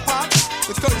your fingers pop.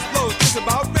 The Curtis Blow is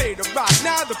about ready to rock.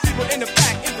 Now the people in the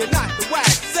back, if you're not the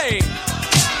wax, say.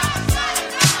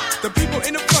 The people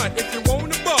in the front, if you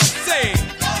want to bump, say.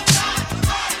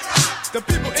 The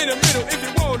people in the middle, if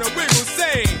you want to wiggle,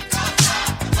 say.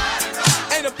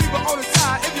 And the people on the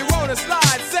side, if you want to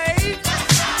slide, say.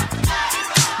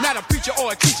 Not a preacher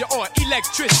or a teacher or an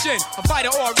electrician, a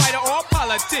fighter or a writer or a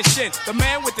politician. The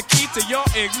man with the key to your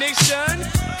ignition.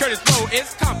 Curtis Blow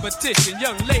is competition.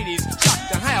 Young ladies, shock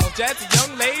the house. Jazzy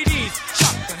young ladies,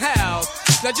 shock the house.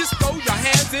 Now just throw your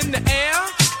hands in the air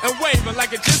and wave it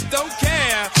like you just don't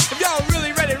care. If y'all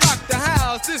really ready to rock the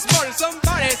house this morning,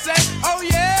 somebody say, oh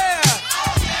yeah.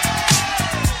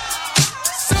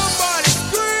 Somebody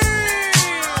scream.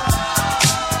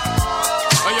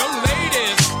 Oh, young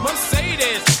ladies,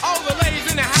 Mercedes, all the ladies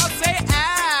in the house say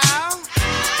ow.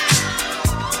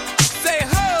 Say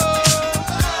ho.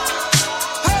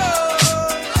 Ho.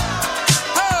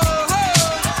 Ho, ho.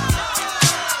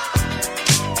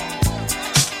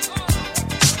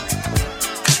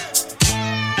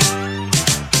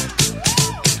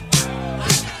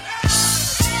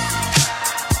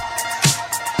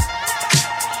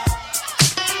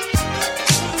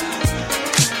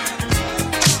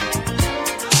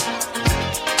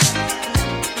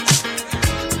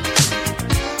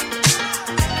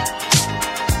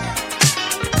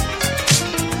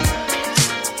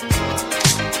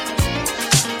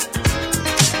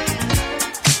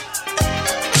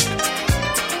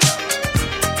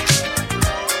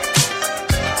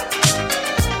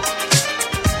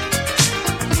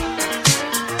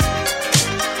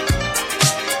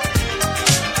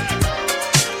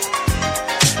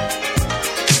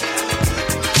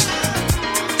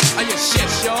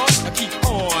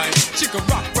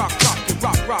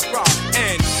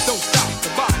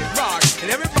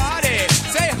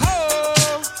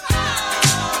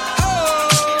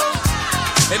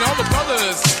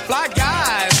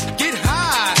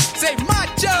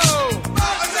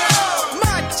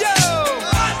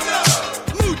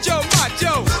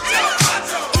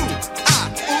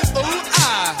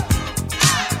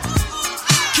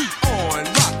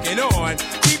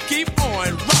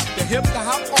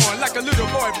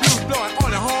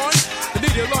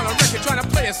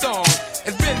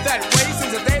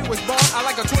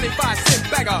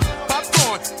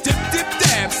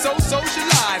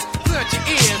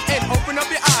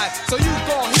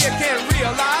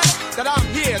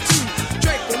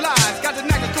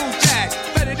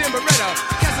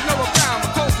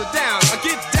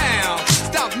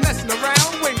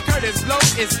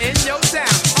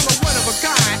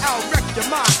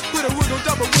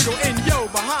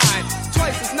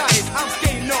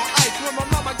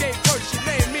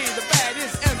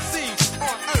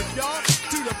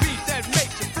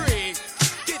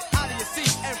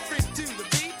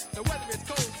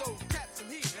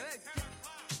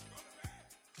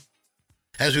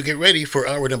 As we get ready for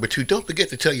hour number 2, don't forget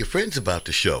to tell your friends about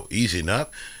the show. Easy enough.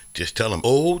 Just tell them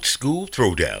Old School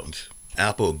Throwdowns.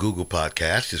 Apple, Google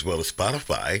Podcasts, as well as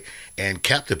Spotify and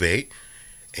Captivate.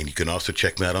 And you can also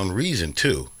check me out on Reason,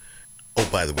 too. Oh,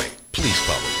 by the way, please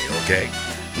follow me, okay?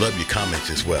 Love your comments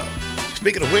as well.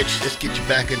 Speaking of which, let's get you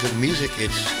back into the music.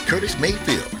 It's Curtis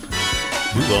Mayfield.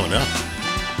 Move on up.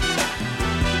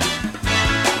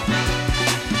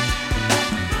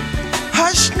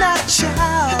 Hush not,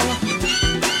 child,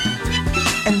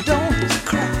 and don't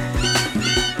cry.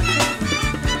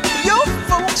 Your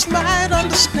folks might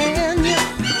understand you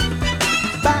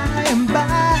by and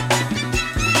by.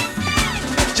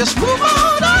 Just move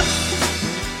on up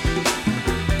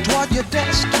toward your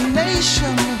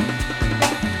destination.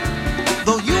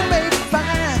 Though you may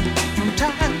find from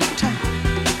time to time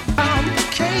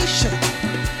complication.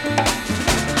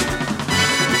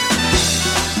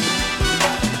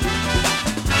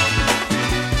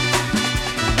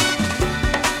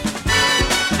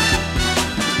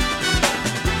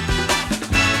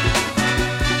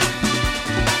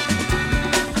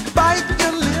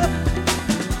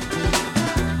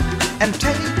 And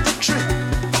take the trip.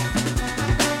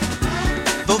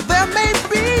 Though there may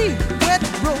be wet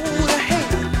road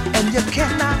ahead and you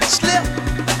cannot slip,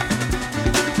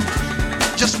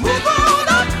 just move on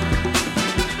up.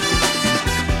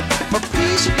 For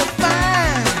peace you'll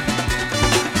find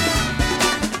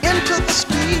into the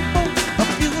steeple of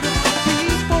beautiful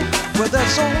people where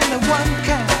there's only one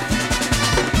kind.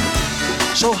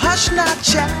 So hush not,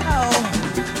 child,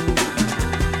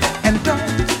 and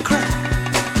don't cry.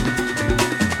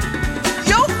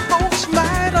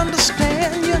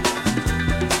 Understand you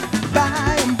by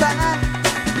and by.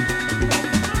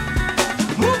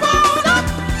 Move on up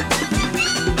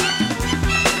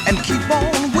and keep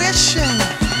on wishing.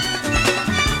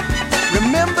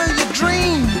 Remember your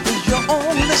dream is your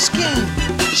only scheme,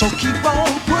 so keep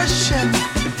on pushing.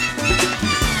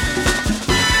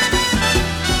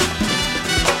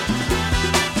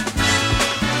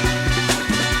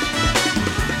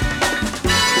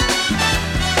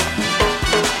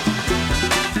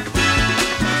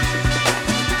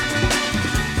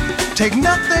 Take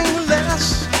nothing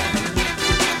less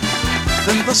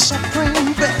than the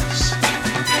supreme best.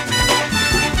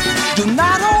 Do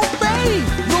not obey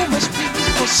rumors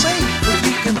people say, but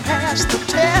you can pass the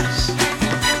test.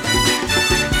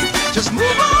 Just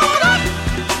move on up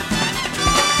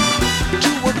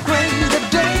to a greater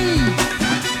day.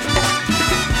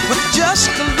 With just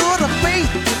a little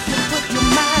faith, if you put your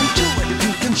mind to it,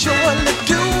 you can surely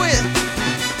do it.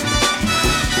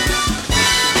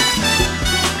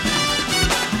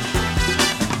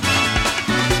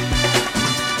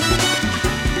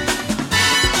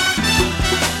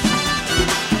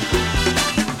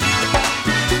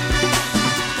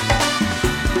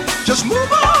 Just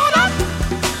move on up.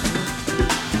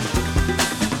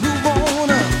 Move on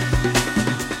up.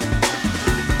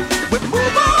 We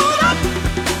move on up.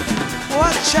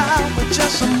 Watch out, we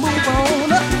just move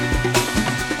on up.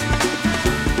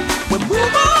 We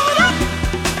move on up.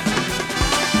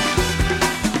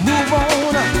 Move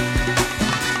on up.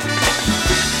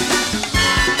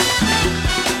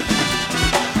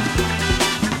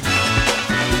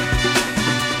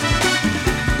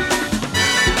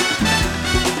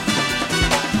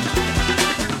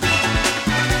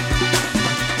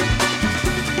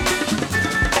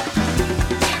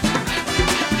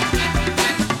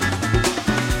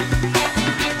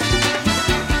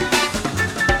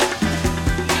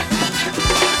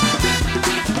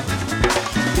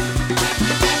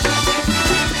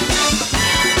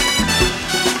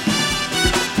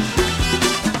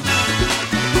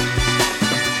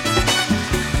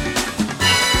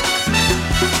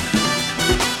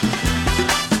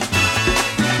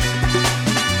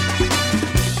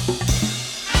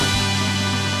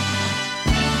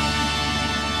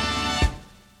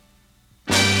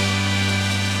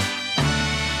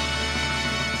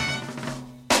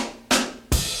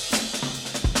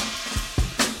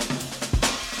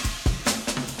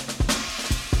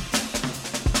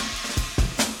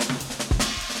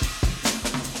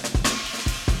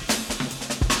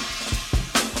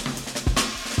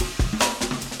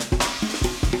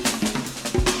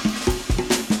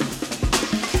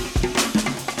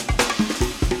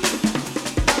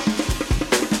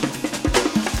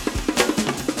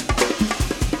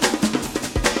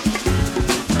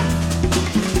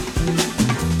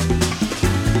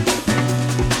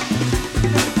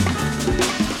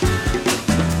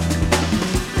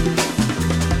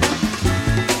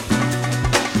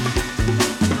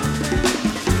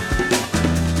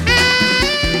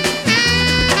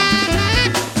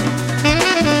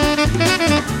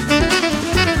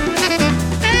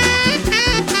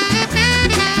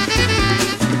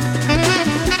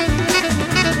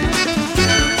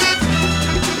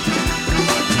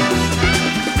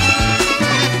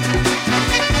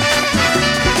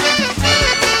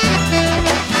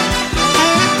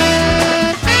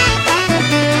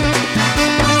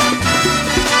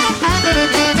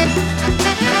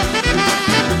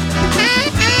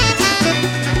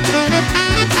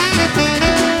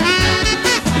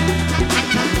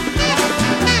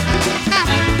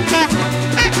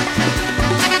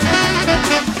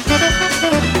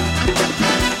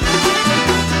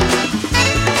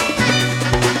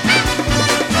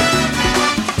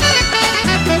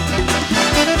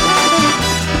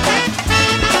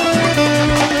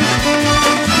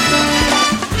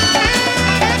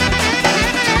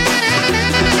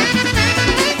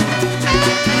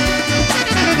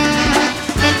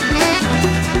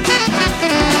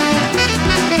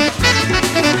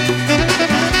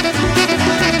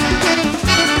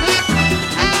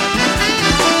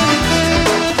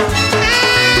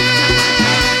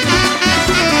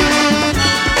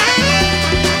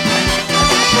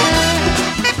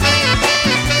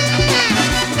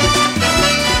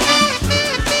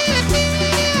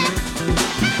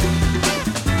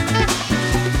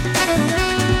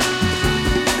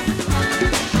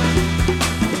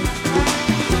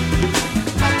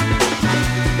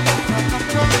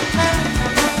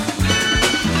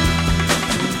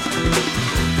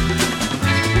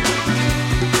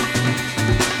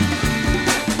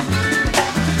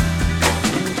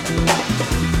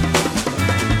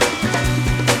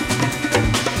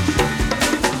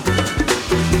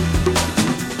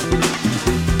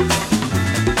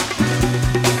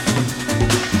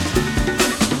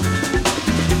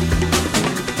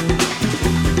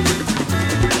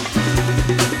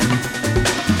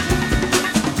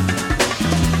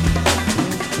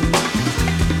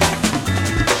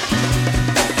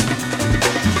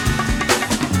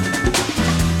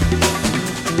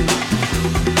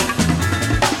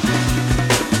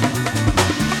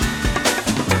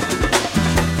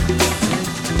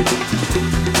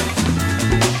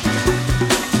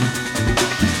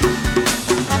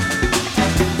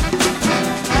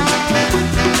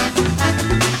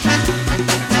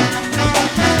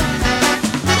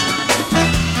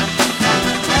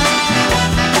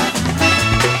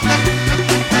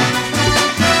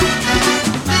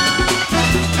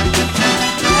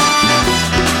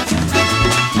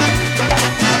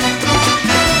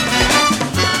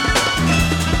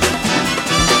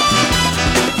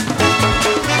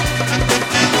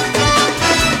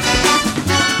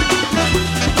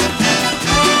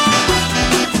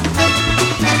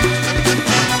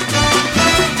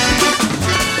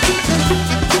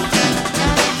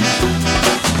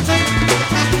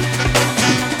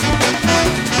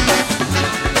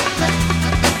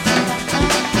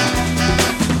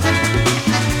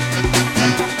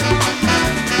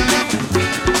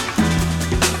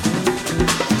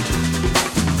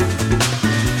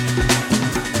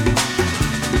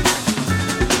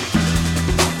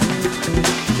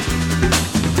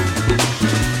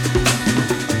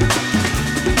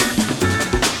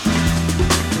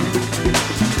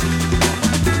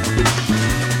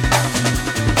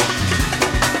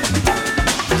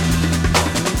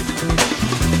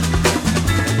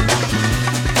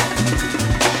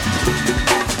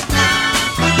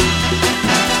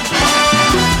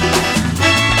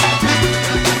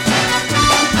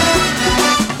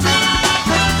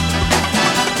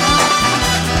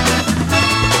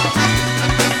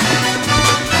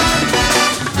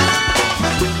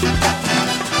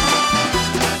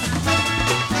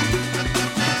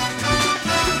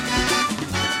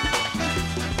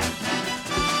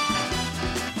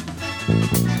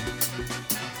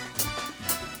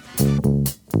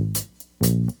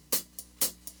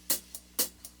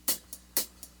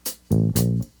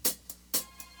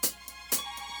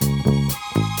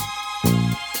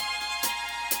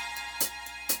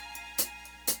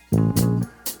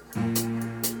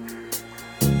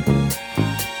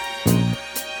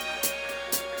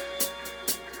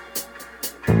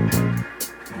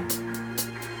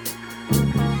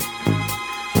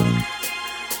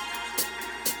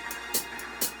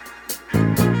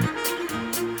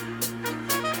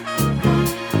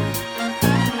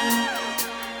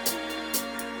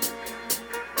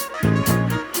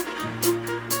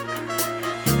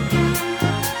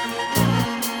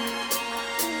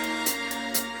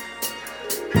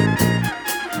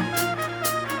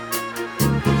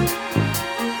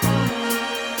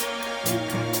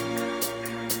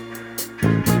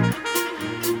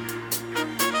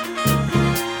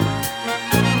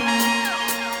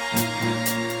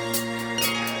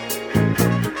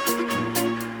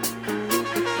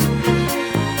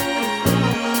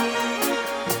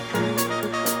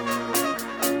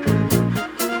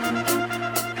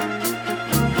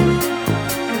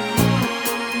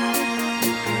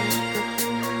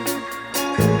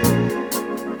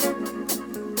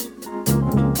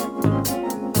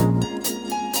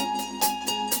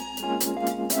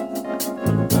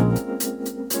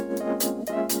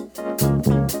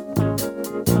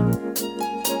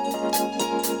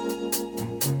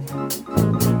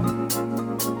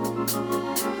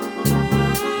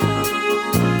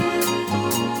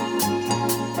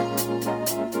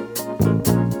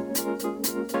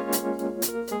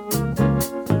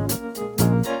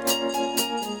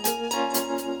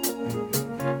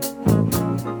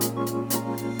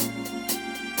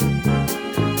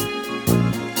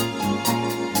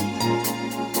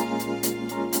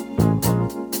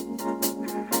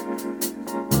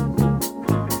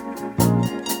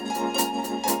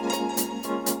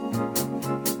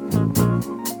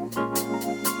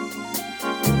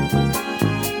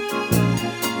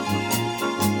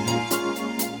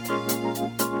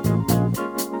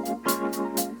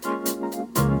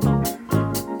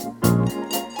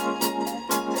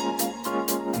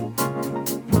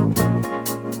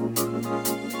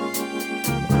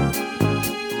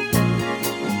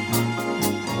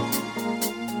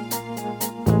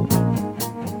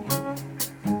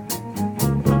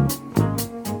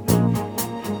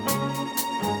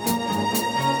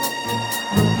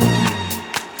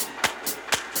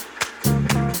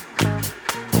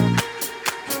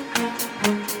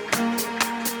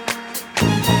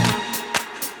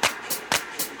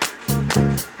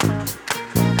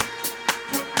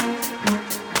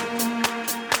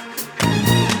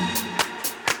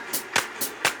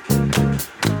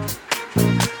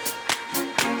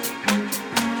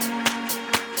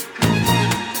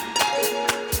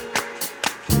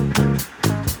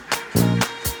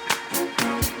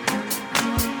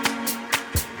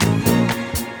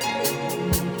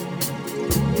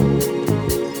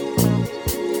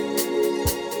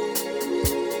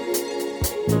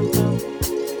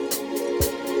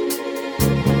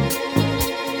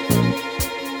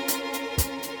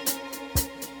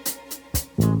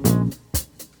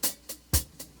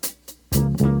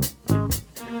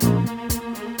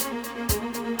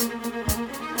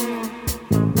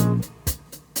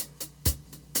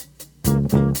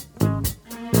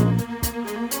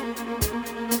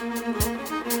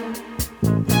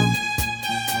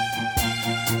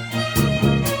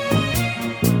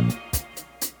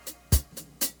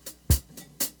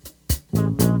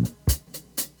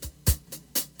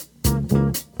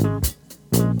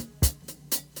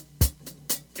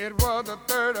 was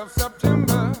the 3rd of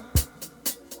September.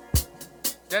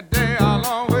 That day I'll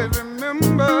always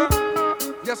remember.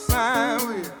 Yes, I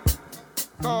will.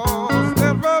 'Cause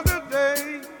that was the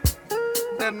day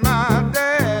that my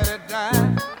daddy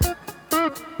died.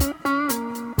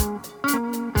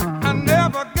 I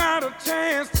never got a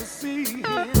chance to see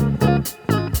him.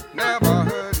 Never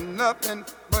heard nothing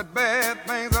but bad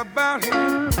things about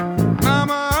him.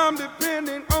 Mama, I'm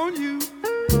depending on you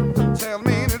to tell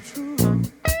me the truth.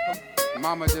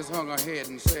 Mama just hung her head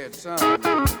and said, son,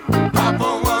 Papa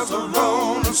was a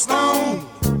rolling stone.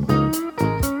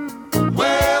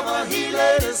 Wherever he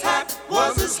laid his hat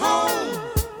was his home.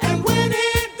 And when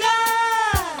he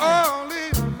died, all he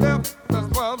left us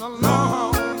was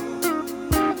alone.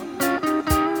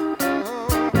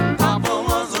 Papa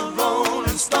was a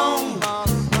rolling stone. My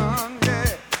son,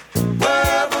 yeah.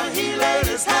 Wherever he laid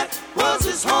his hat was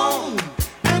his home.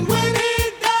 And when he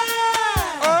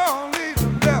died, all he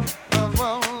left us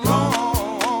was alone.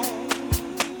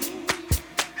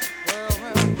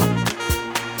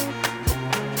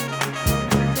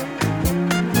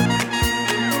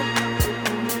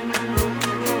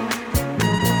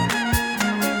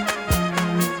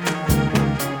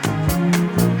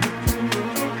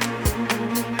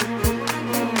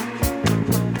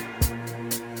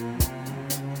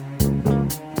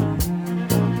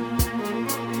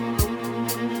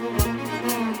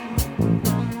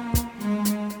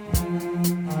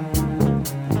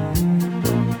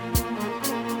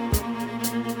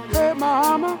 Hey,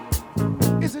 Mama,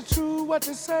 is it true what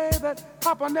they say that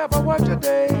Papa never worked a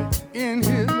day in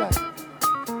his life?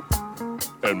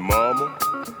 And Mama,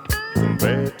 some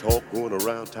bad talk going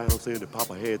around town saying that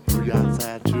Papa had 3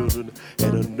 outside children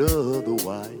and another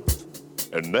wife.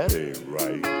 And that ain't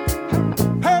right.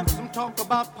 Heard some talk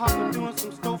about Papa doing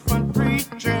some storefront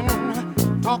preaching,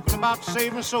 talking about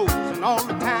saving souls and all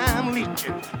the time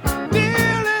leeching,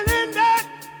 dealing in that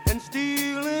and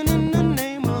stealing in the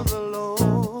name of the Lord.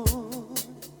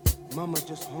 Mama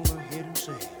just hung her head and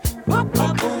said,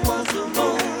 Papa was a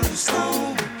rolling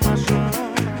stone. My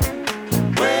son,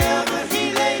 wherever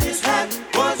he laid his hat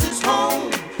was his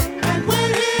home. And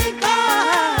when he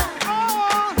died,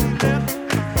 all he left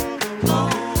was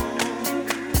alone.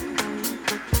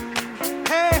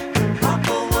 Hey,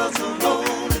 Papa was a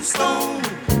rolling stone.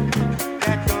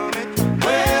 That coming.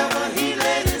 Wherever he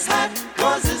laid his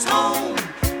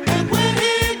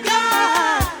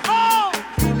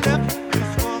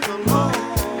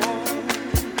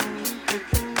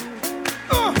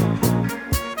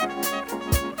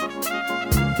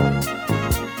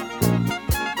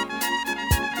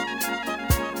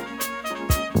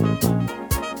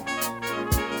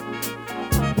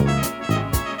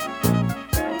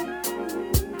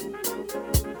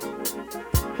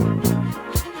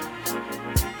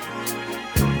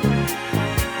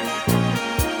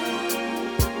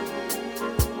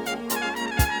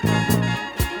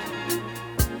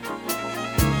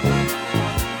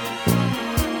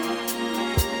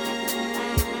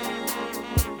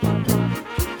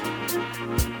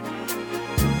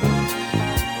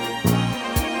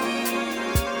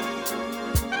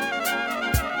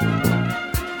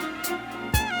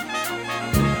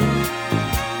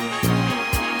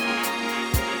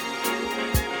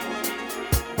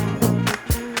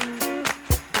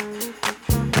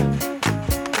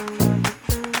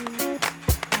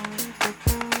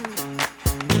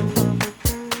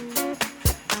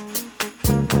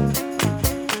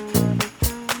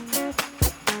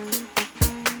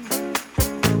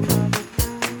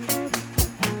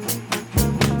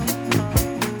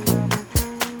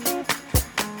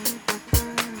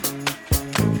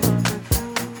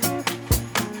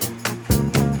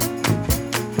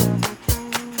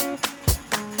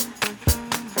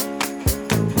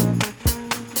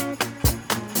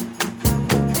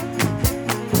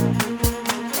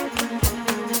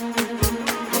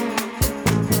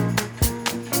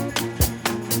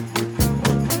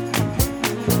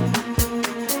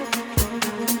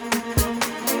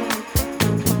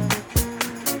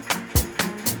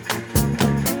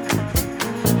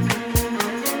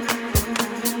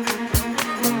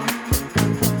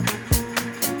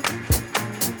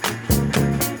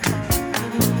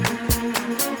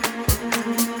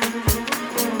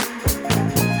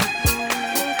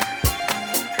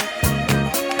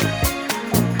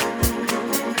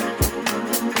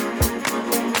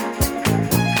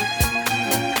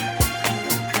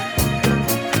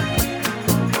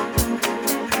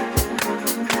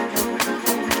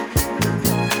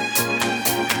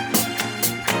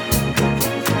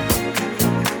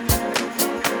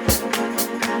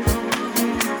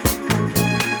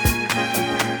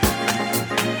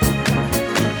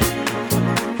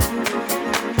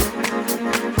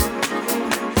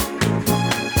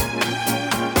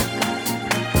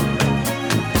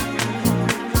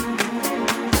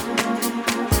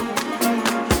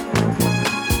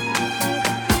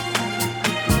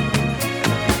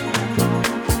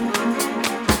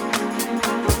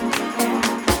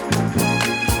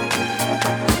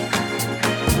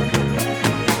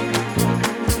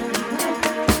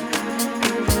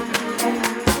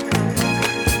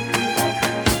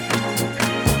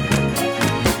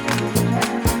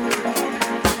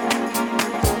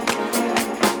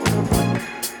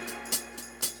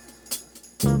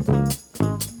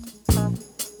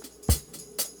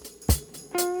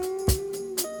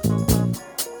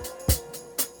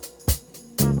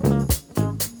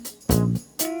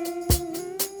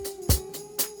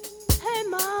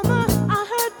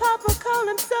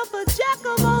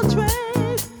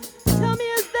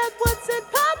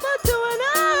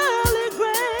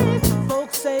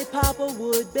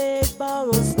beg,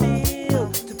 borrow, steal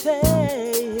to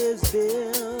pay his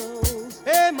bills.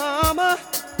 Hey, mama,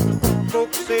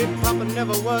 folks say Papa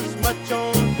never was much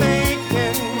on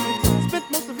thinking.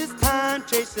 Spent most of his time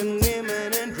chasing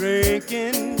women and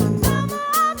drinking. Mama,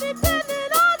 I'm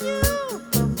depending on you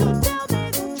to tell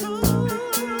me the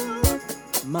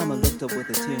truth. Mama looked up with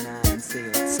a tear in her eye and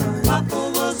said, son, Papa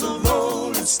was a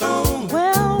rolling stone.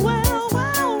 well, well,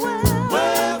 well, well.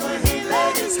 Wherever he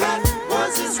laid his hat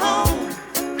was his home.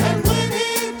 And when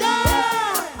he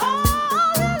died,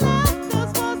 All he left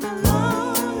us was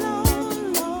alone,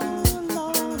 alone,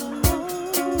 alone, alone,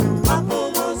 alone. Papa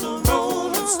was a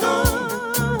rolling stone.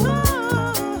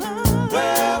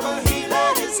 Wherever he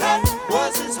laid his hat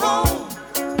was his home.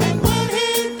 And when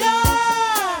he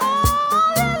died,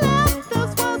 All he left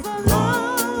us was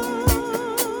alone.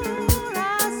 I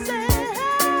said,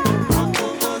 Papa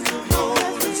was a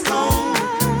rolling stone.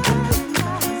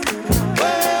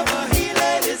 Wherever he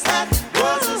laid his hat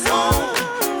was his home.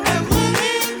 And when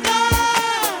he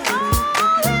died,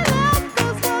 all he left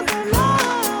us was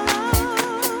alone.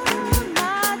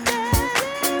 My daddy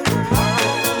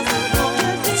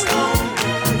rolling stone.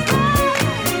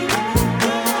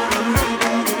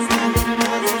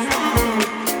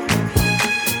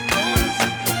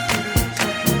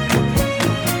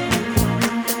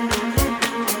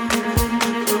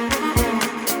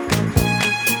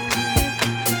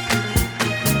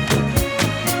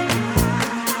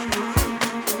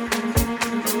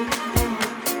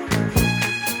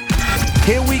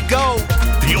 Here we go.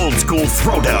 The old school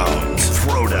throwdowns.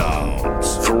 Throwdowns.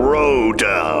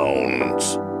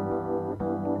 Throwdowns.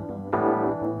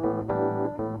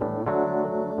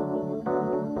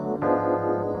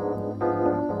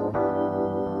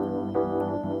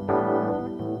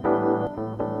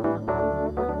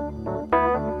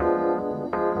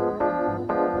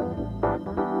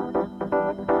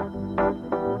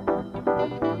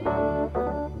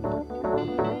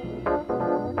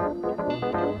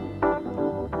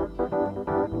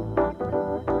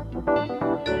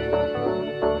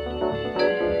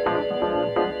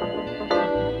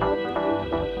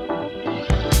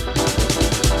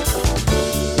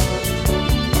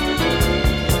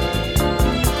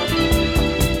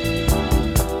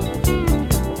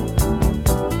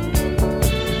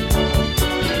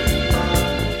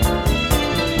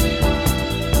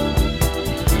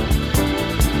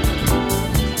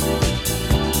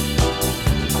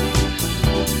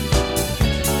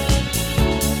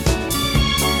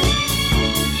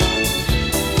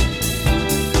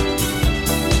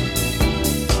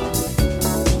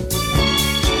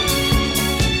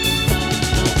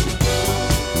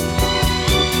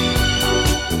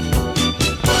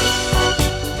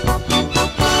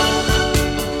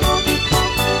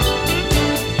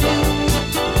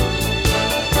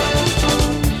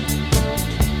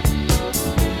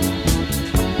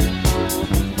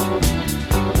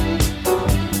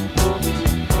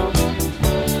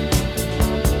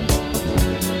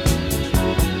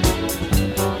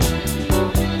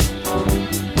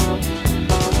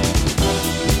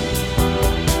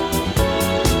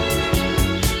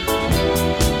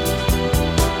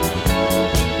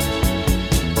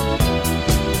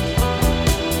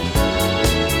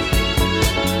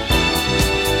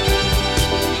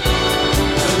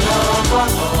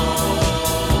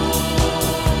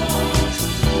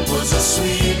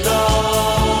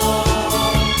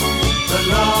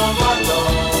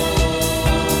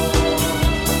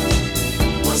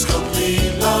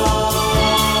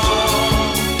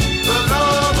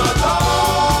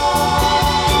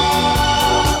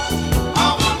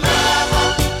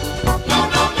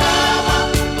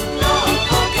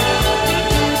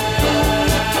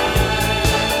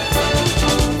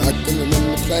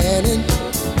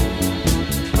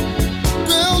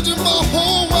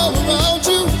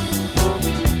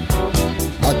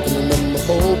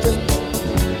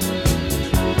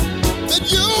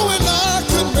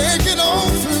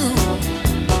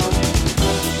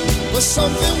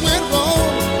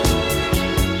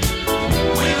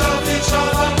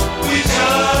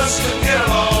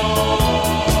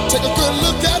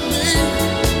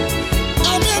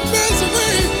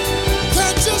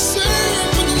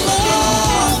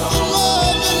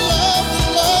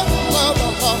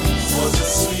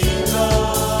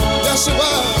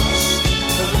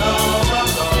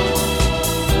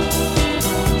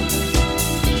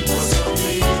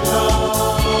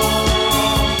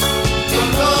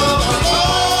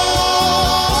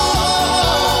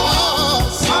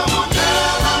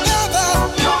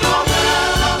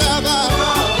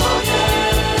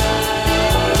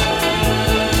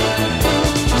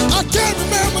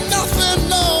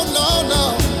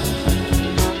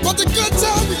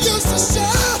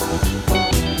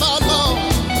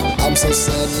 so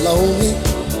sad and lonely.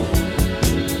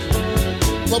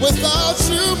 But without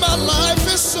you, my life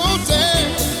is so dead.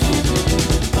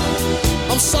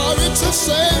 I'm sorry to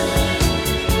say,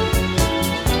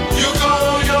 you go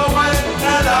your way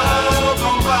and I'll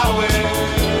go my way.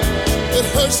 It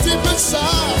hurts deep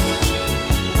inside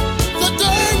the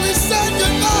day we said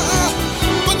goodbye.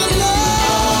 But the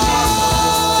love,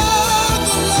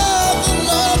 the love, the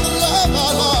love, the love I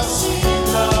lost.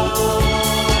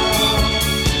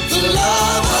 The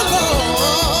love I lost.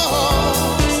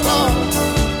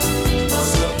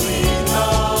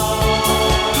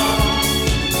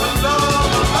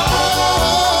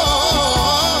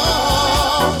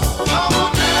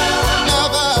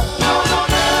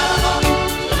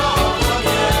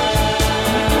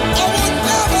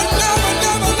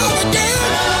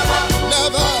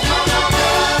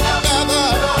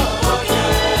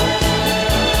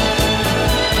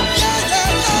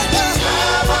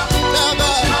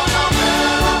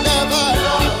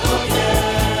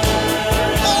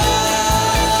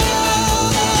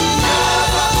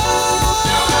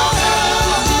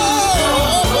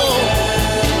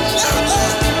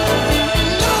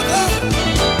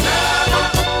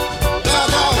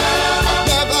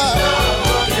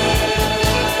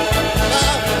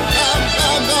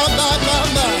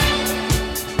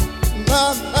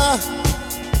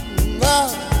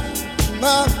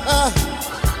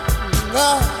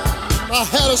 I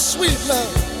had a sweet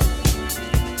love.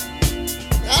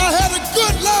 I had a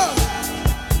good love.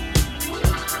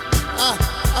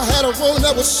 I had a woman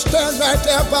that would stand right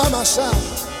there by my side.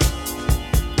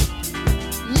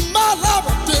 My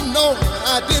lover didn't know.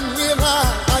 I didn't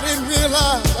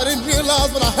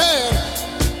realize what I had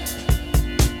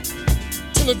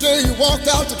till the day he walked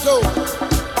out the door.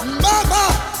 Mama,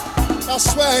 I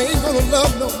swear I ain't gonna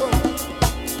love no more.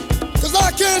 'Cause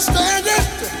I can't stand it.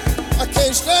 I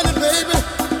can't stand it, baby.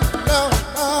 No,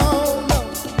 no, no.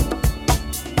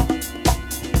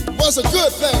 It was a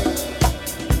good thing.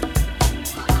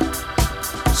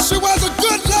 She was a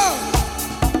good love.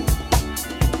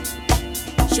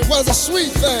 She was a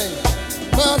sweet thing,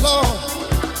 my Lord.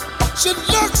 She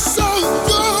looked so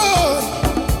good.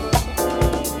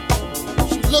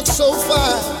 She looked so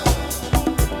fine.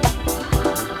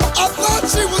 I thought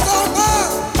she was all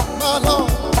mine, my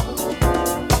Lord.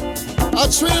 I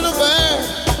treated her bad.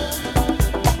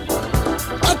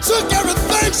 I took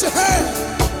everything she had,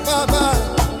 my Lord.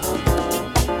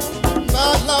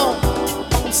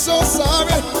 I'm so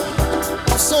sorry.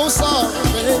 I'm so sorry,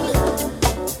 baby.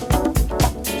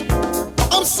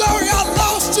 I'm sorry I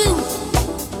lost you,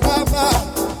 my.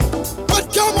 But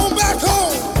come on back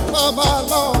home, my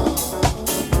Lord.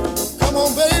 Come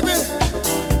on, baby.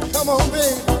 Come on,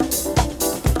 baby.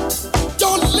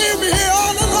 Don't leave me here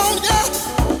all alone, yeah.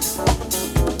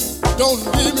 Don't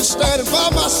leave me standing by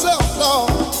myself,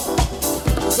 Lord.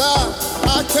 'Cause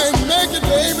I can't make it,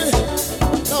 baby.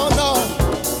 No, no.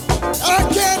 I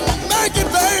can't make it,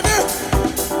 baby.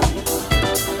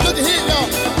 Look here, y'all.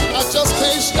 I just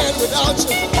can't stand without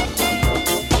you.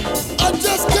 I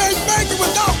just can't make it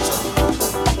without you.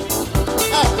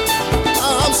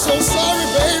 I'm so sorry,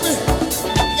 baby.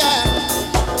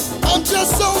 Yeah. I'm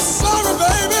just so sorry,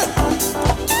 baby.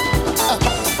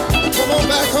 Come on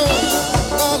back home.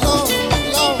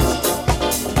 Lord.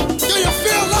 Do you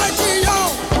feel like me,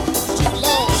 y'all?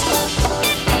 Lord.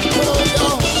 Come on,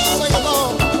 y'all. Sing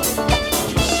along.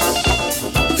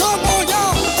 Come on,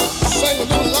 y'all. Sing a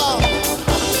little loud.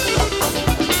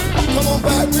 Come on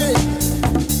back, baby.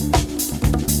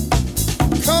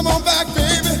 Come on back,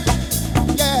 baby.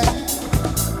 Yeah.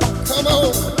 Come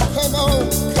on, come on,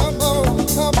 come on,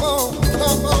 come on,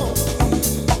 come on.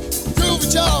 Groove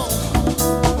it, y'all.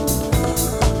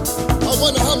 I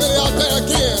wonder how many out there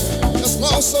again just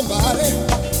lost somebody.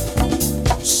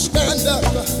 Stand up.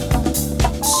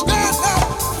 Stand up.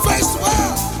 Face the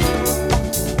world.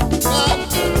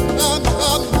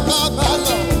 My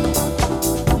love.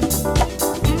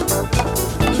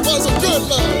 It was a good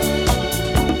love.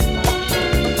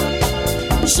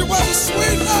 She was a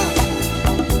sweet love.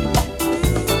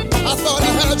 I thought I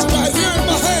had you right here in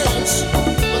my hands,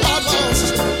 but I lost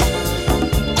you.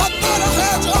 I thought I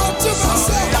had you all to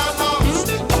myself.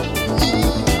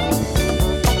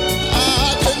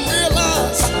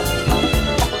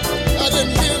 I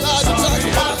didn't realize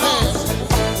exactly what I had.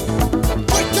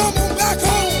 But come on back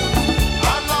home.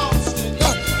 I lost it.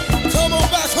 Come on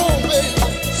back home, baby.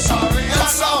 I'm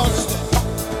sorry.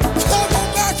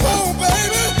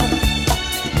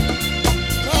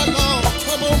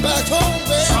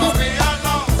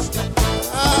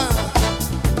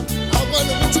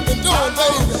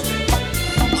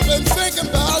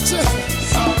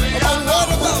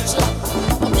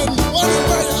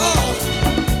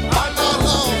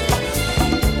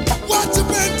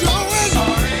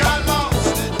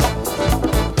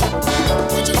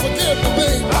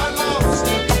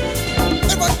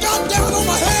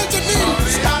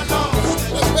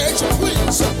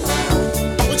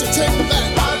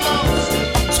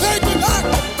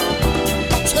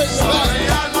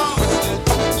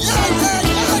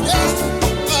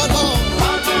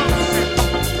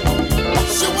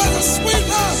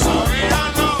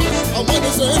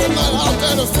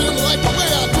 to feel like the way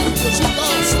I do because you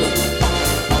lost me.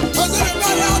 Has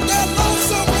anybody out there lost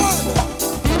someone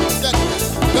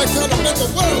that kind of meant the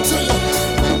world to you?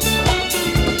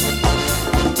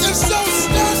 If so,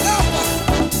 stand up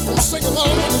and sing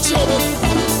along with the children.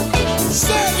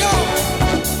 Stand, y'all.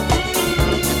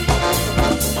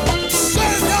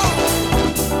 Stand, y'all.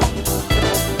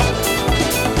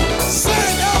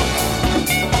 Stand, y'all.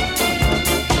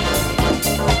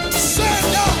 Stand,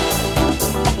 y'all.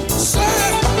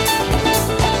 Stand.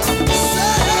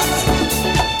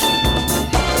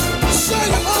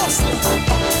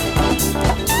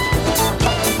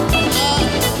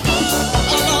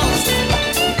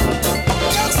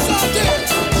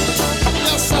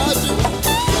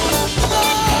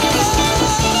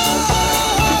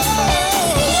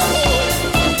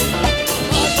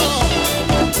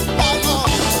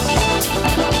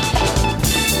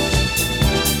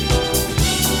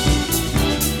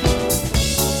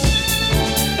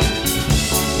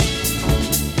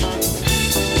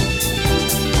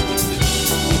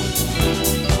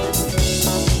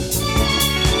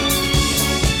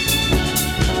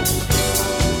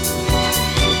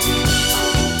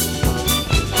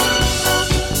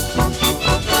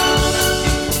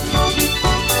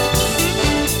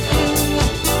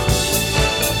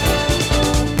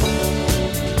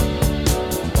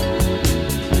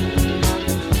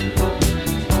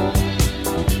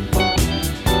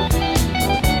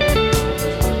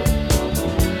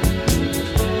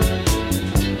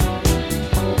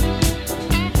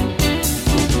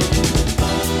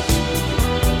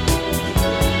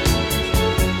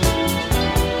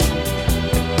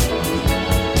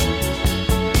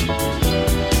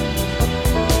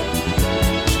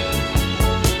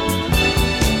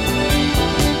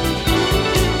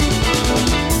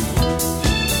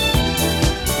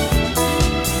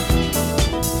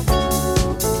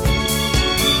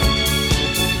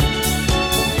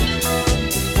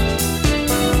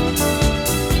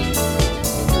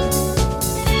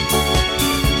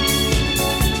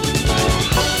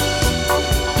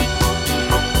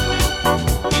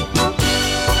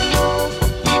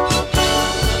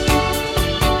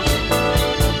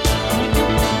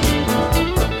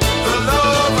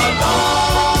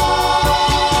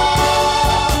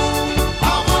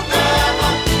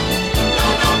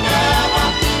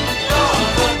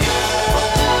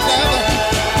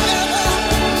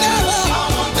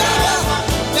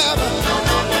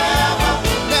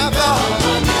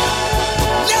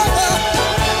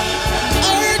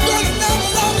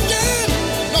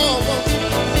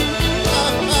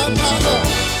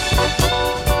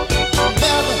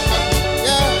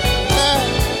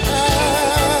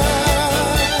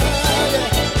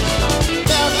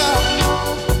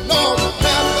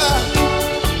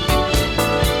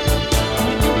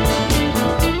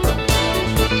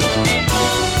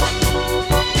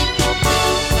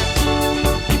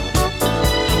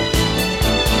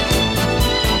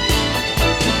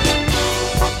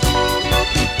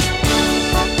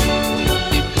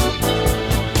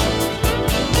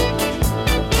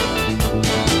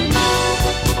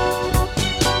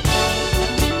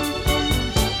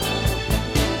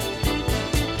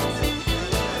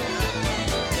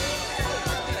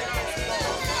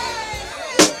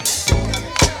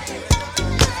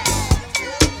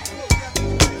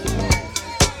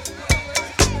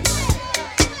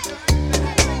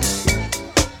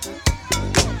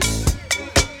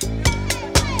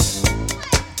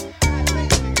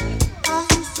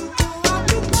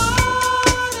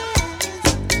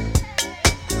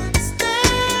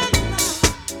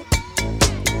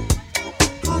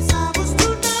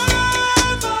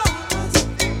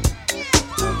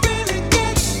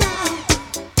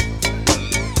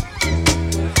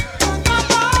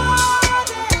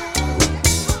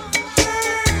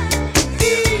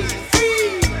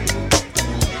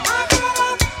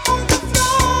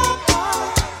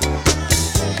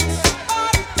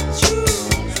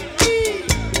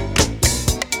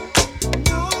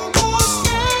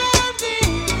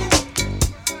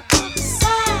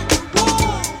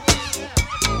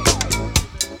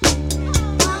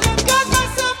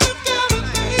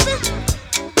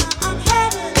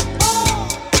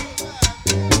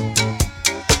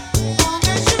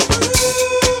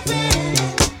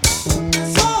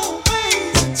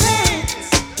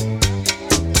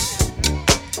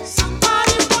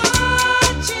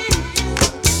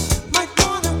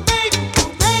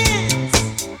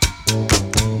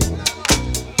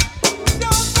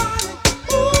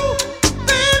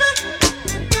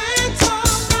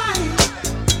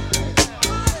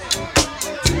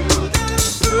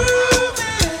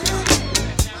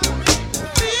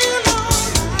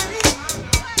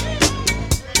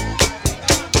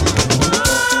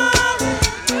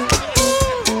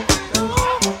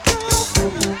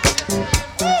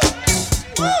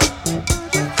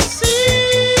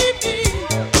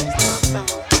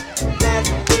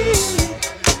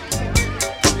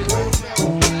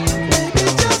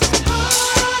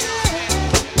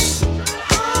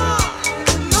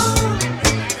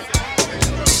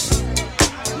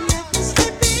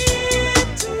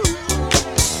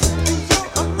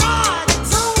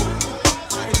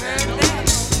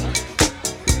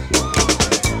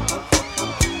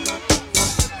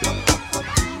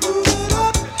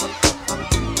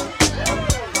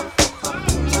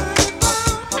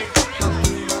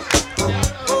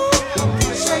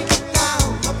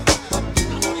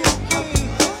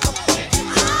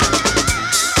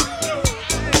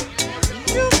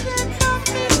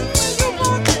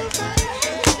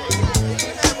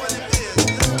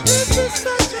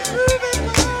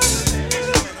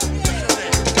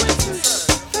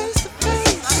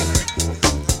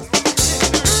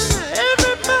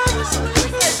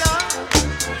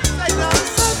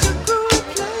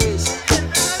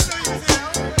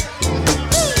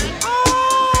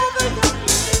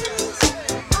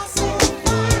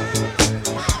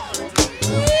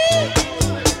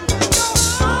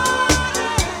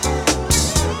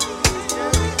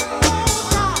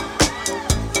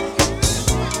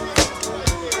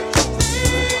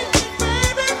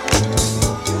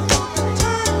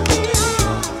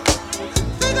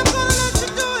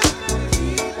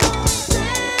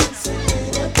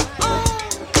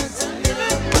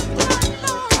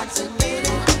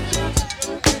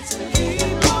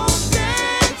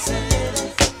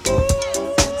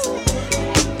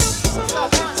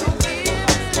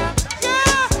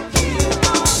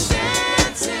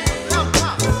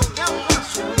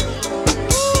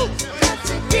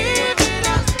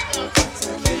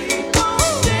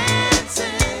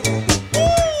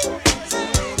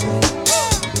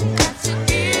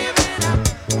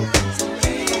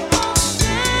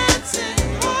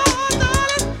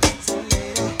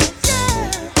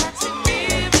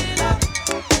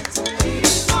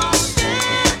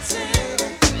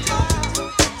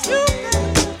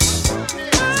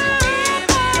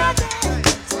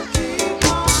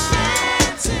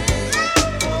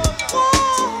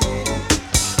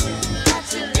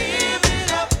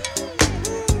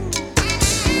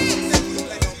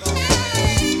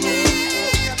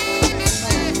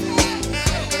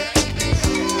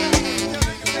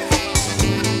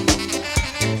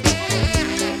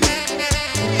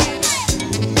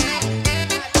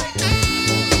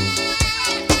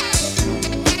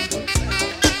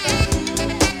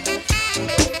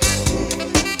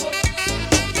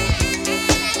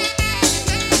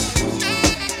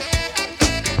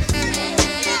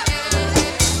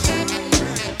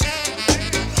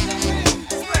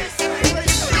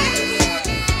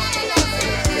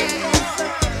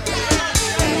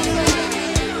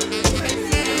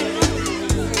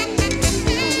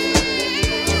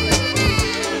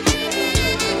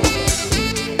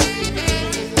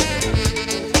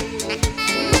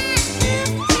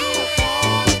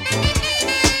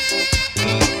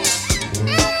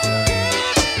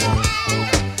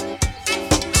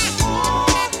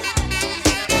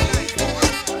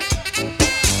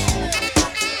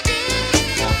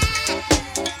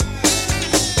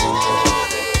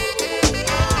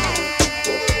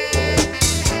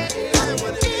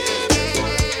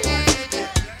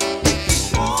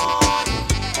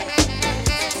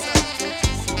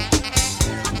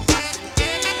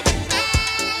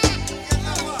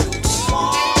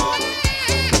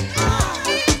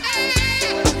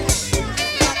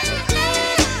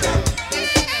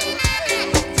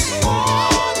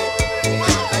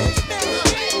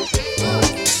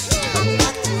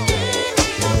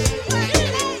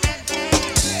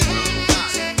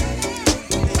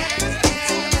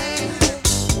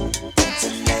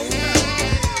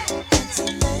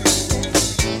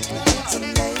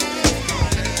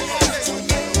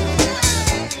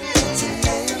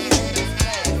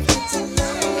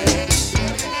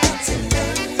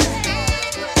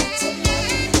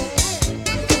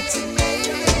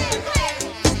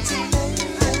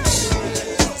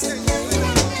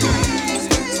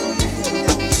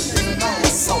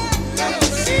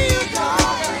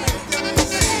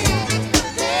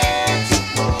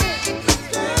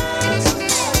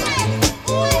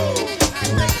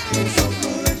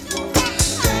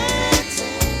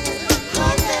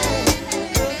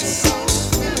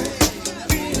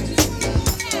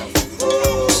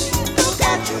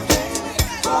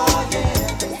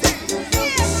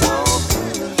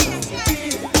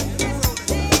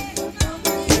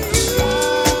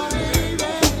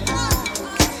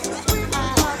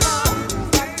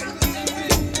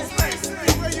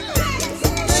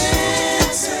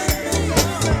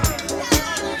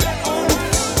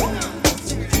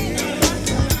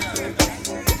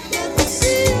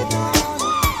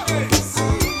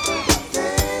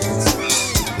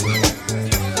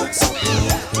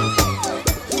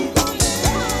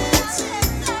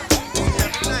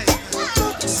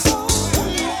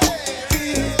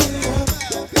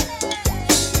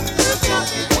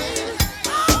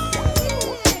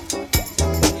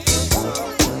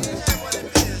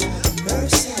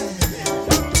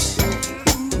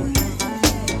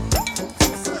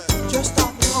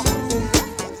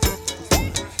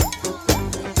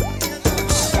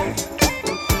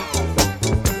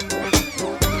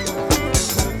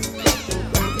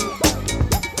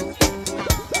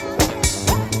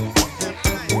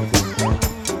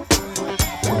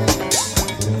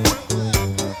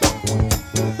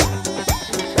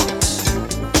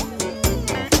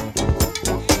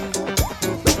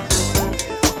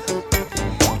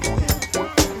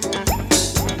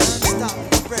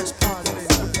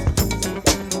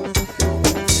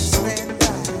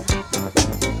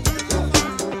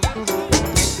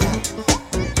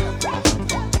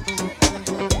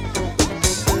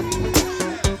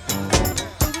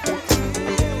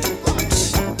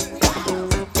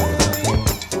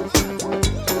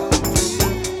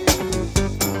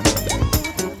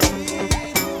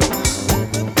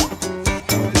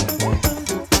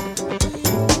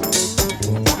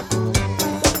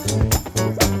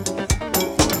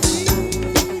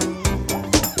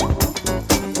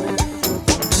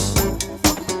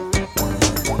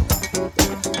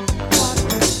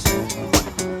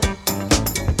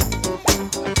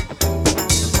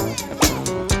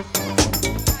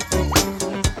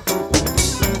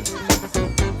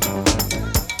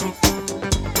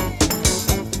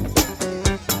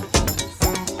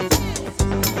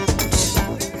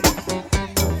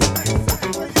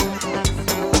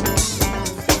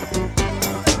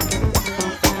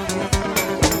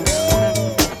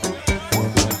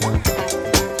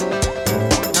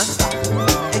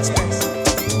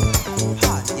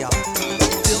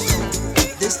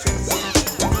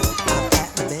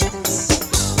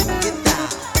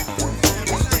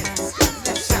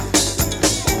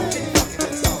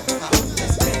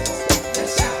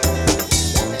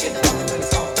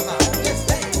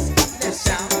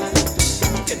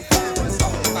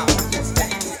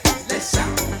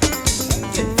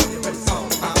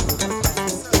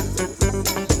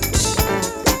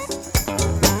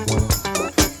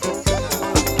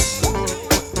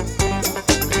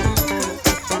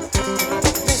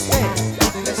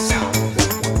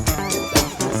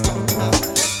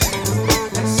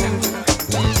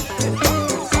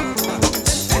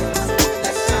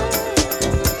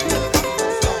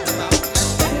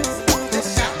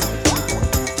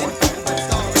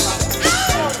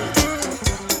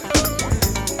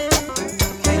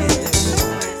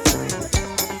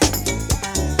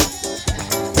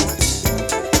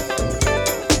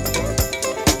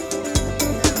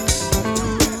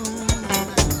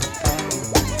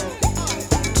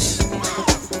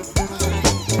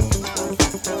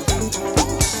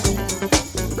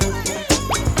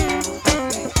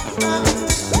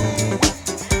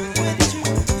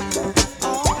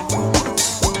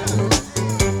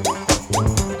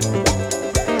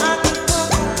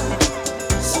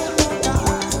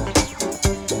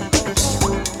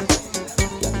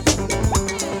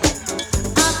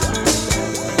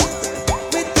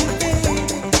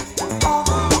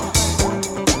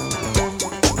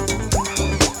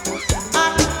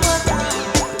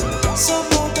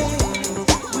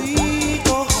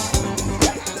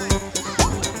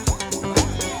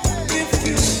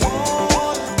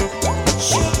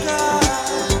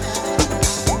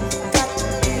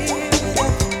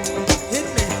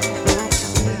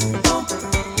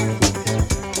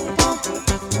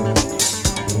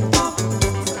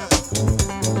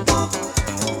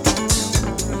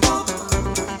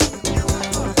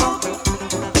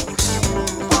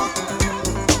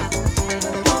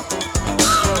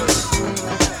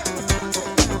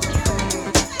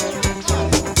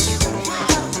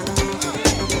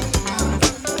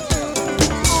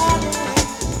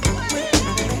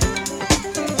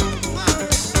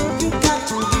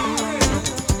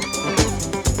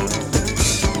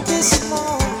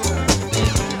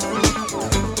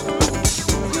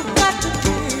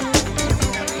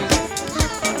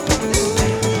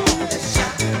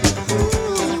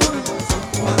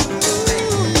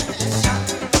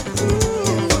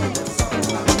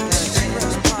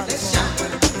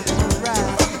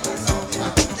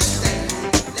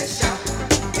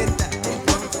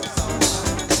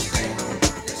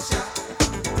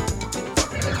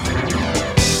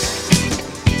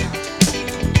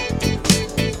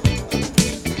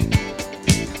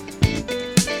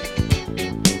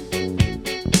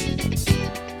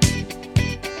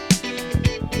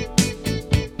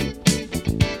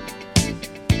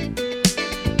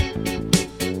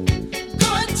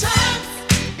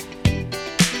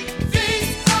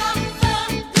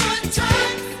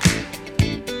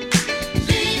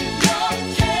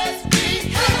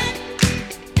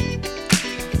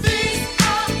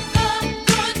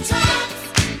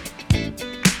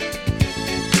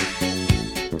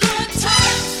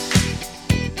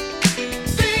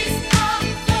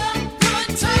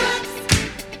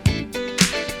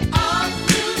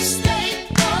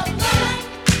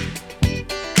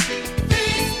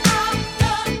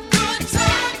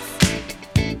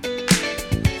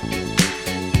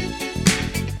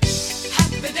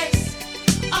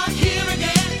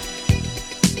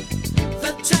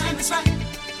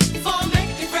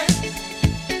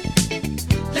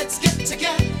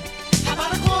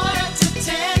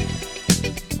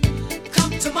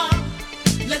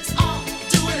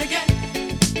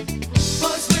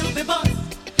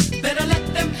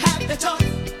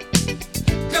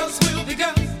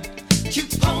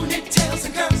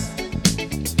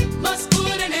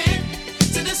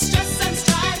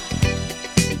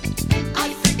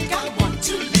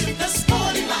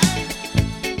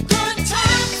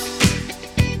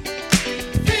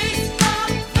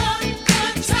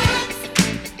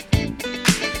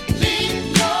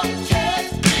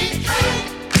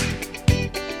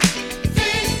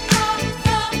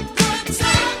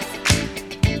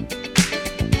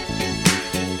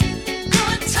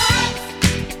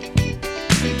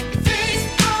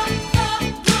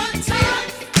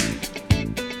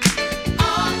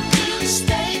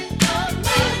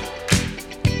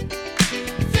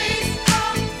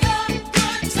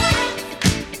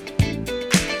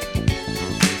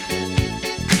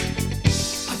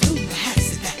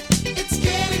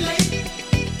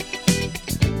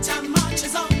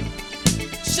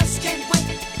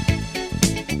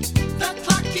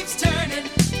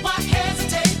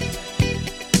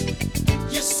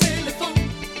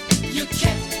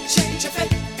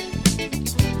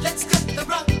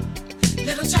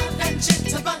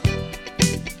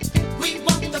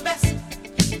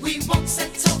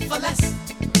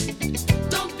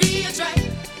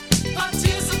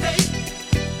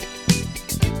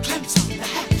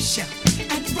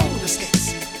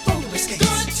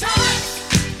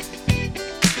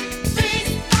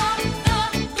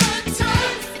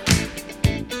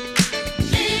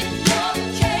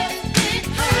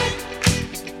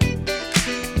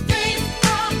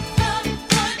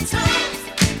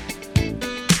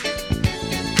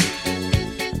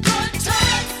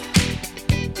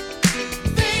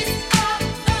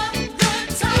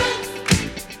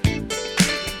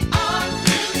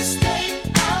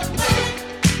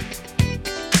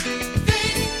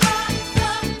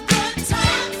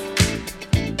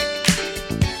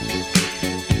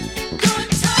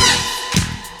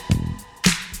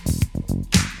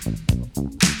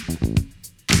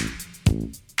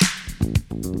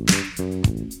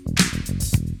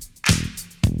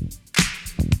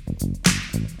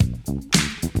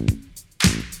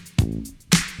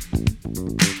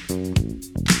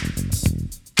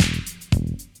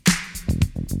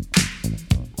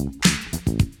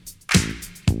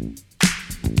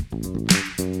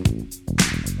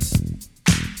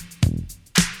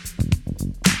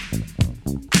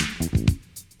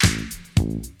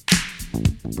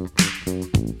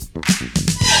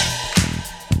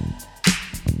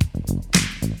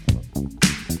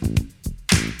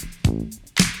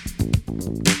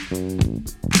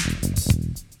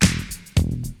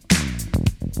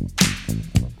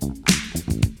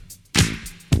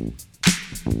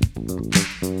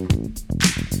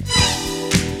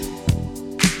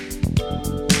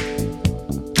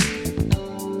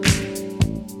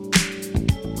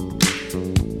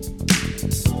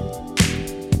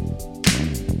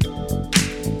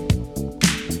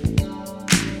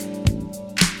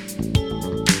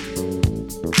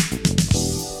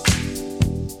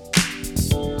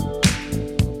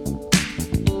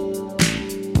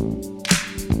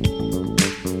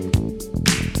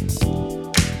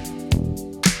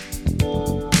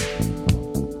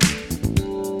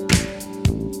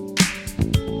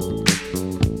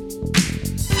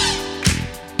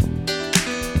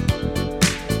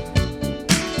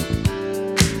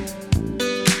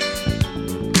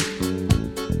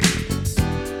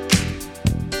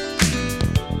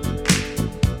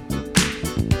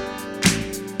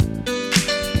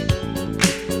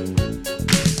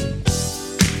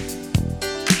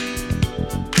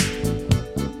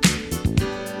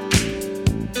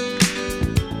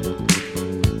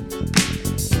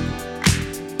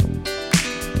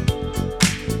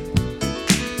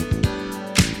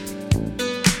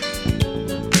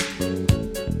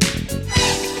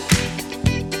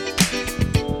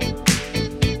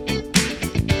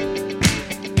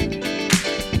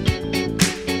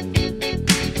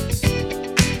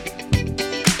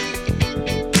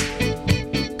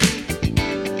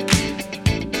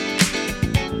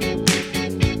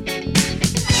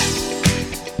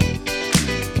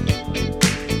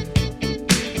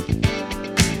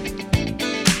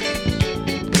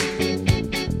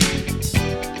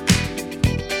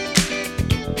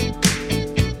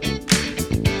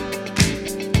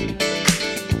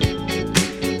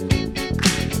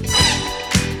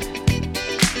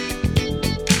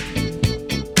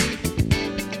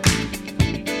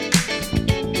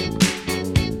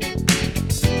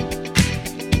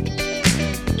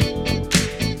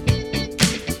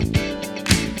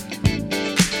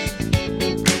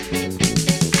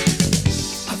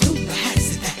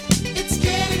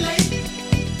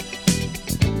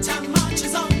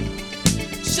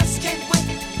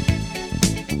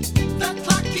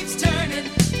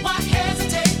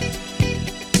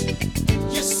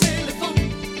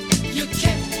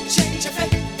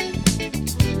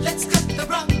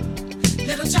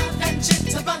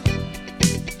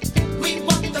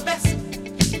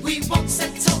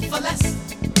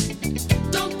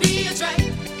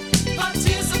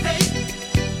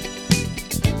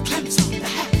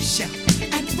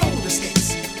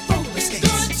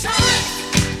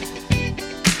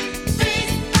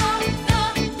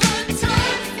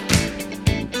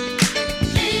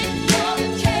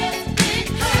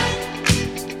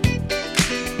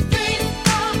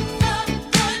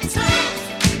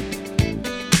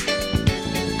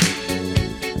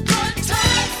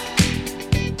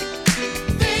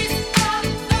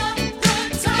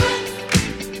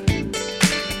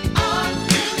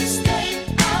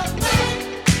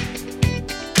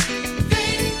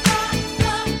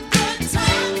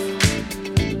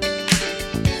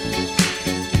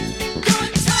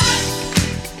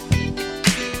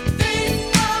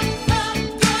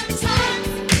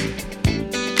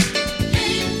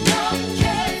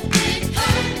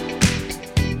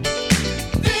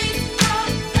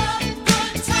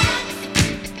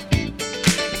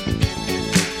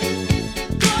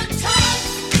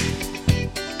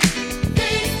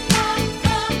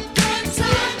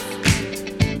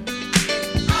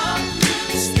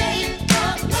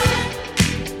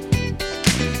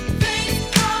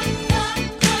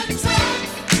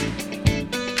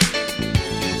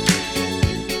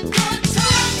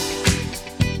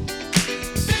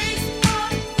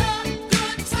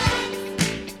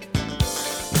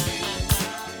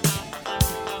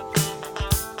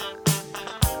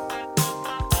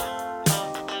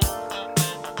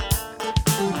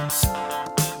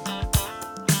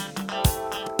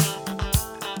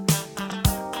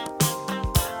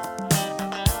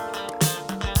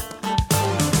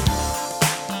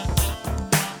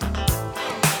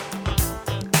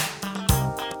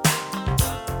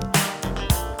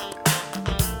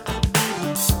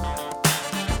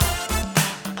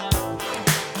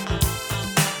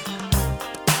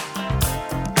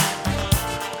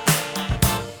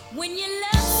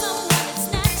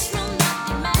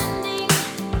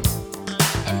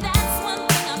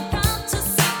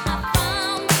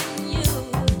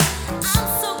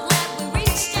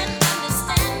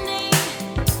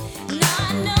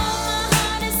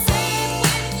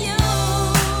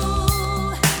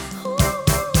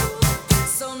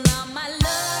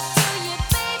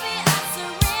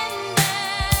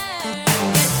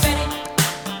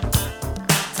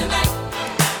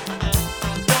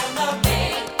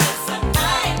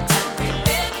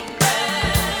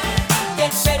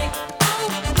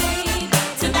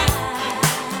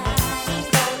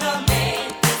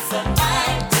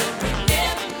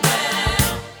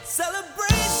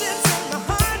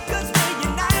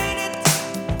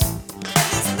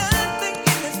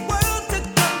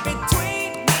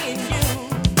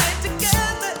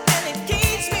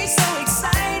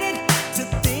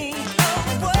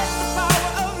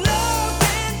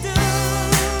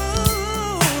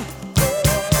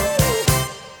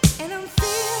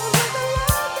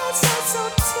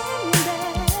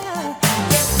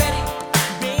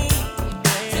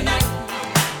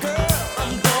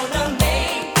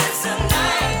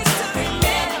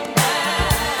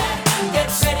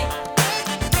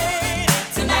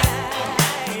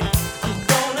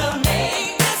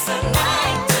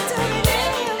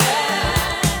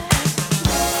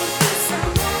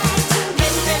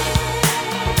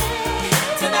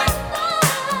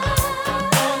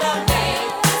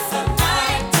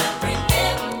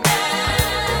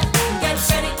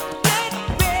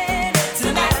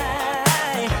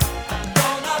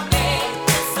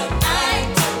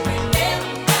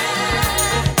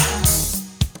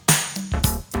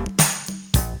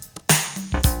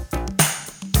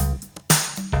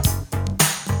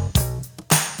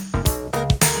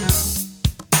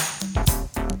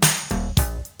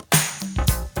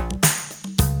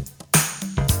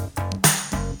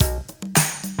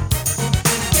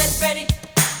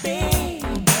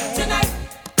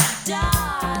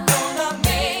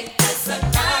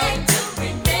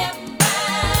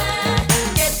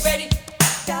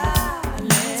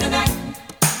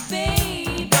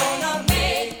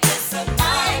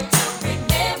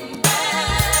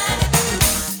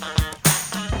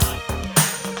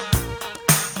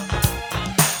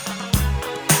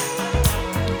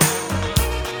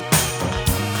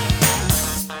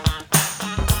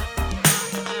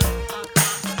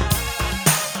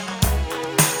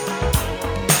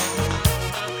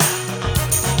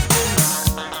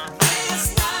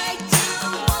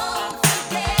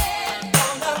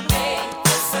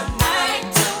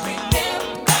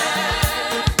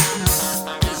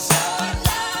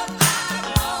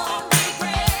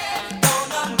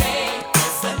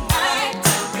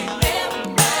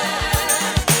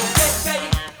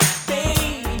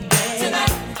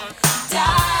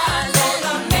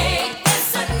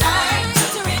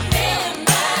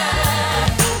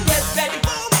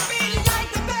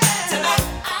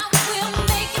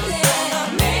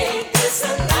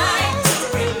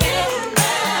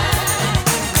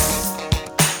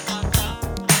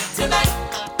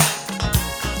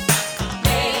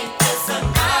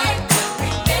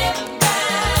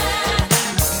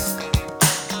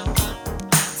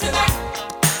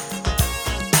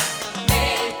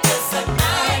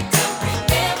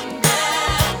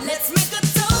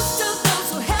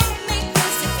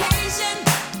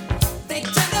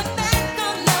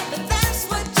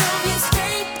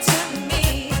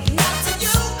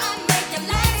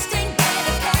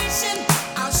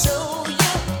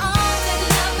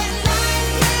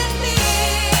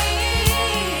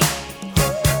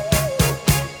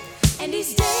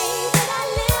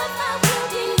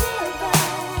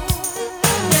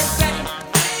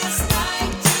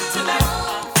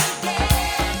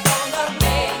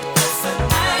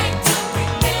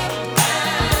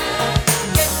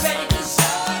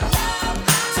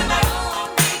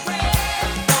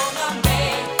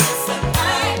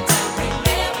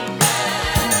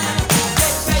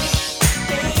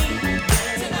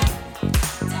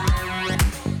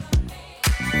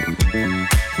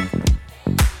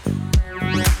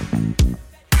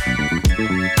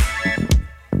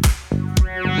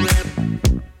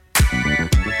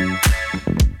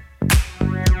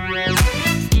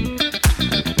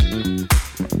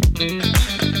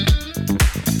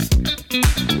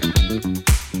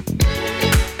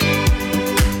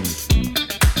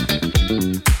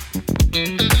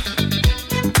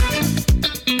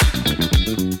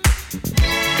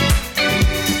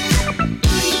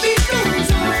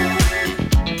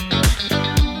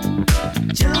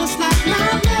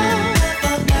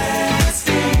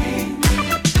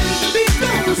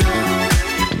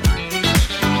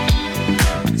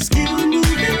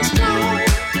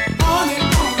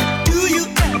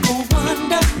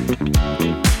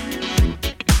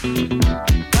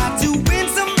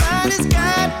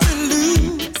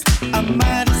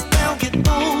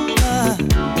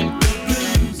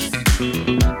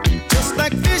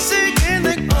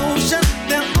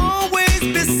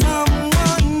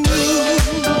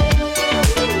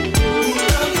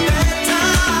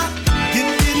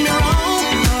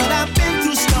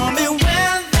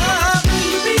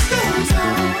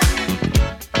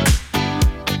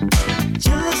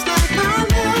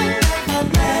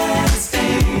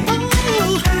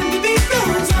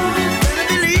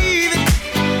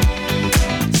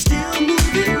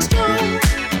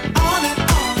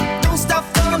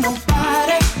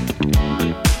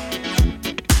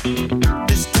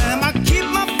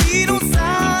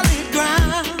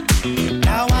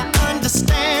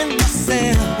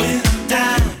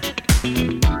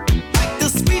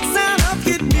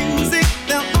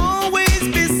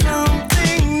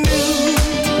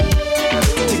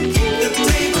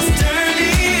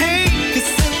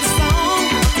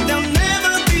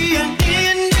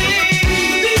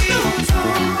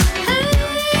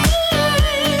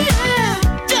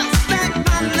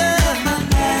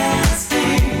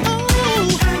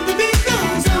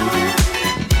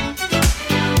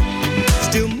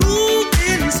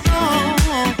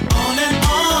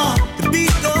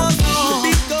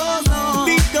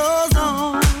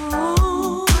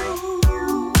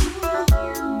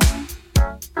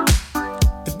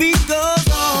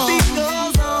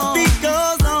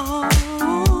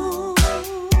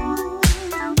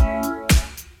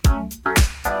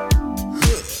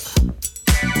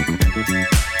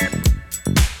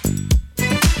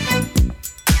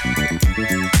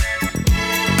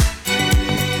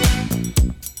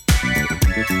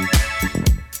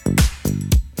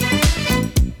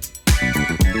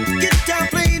 Guitar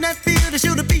playing that feel to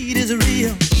show the beat is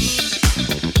real.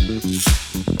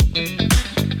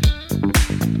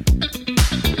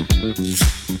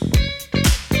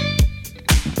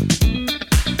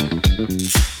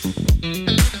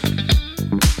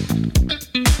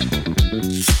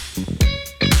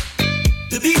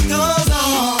 The beat goes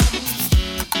on.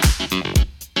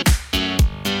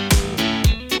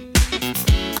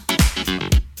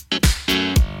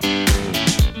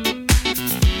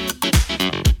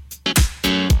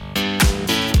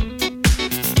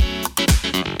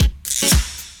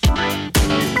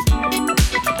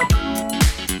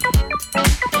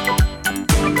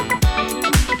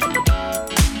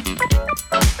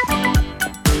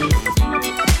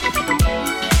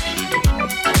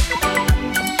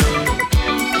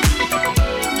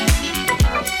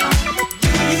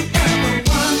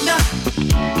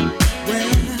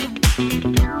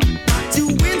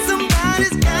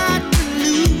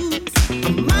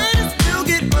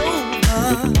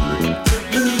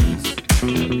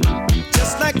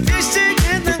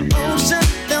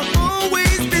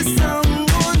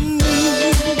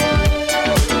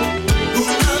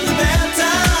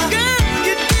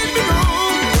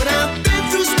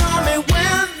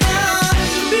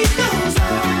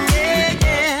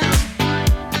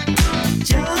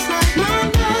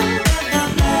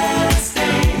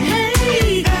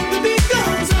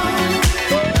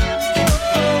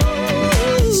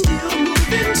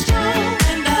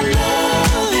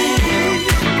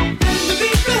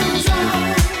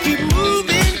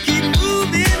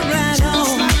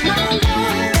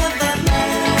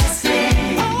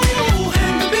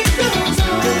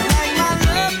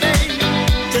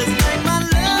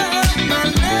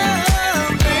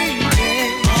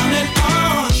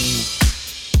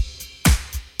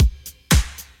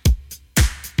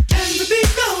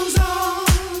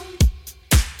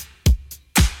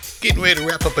 Getting ready to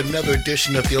wrap up another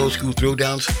edition of the Old School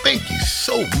Throwdowns. Thank you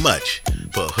so much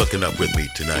for hooking up with me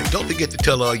tonight. Don't forget to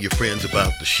tell all your friends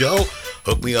about the show.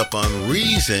 Hook me up on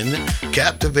Reason,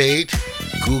 Captivate,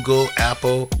 Google,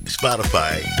 Apple,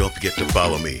 Spotify. Don't forget to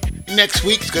follow me. Next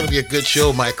week's going to be a good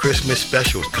show. My Christmas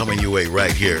special is coming your way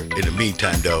right here. In the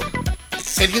meantime, though,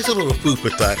 and here's a little food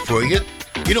for thought for you.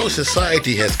 You know,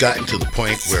 society has gotten to the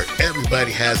point where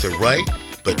everybody has a right,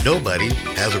 but nobody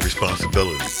has a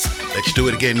responsibility. Let's do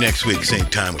it again next week, same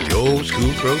time with the Old School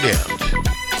Throwdowns.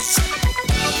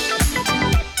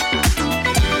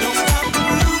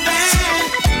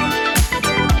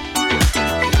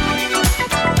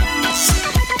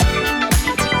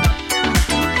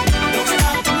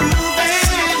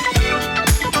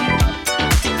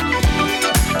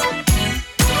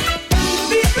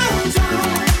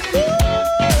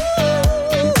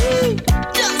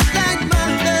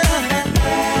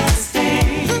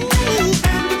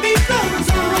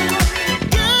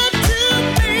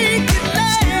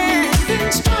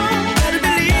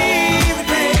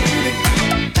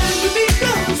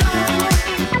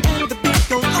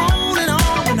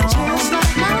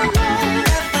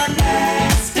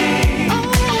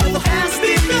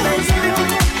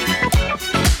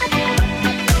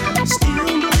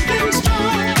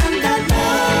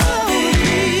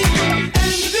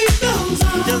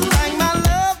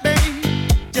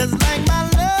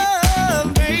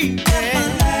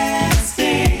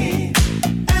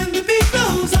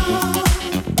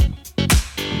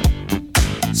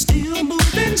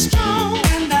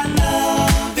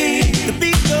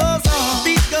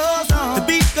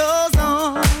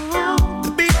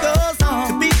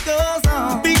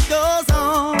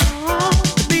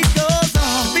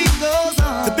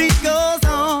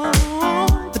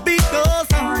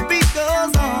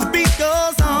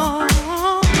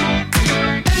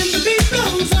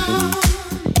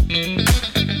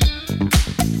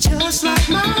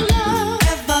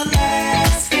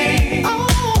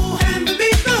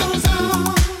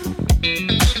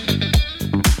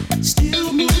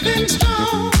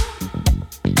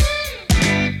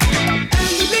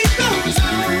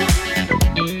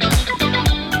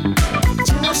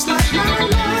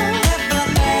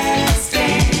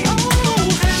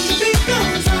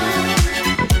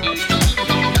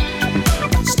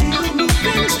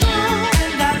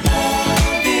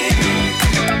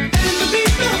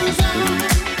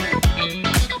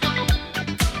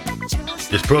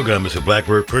 This program is a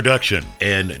Blackbird production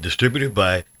and distributed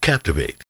by Captivate.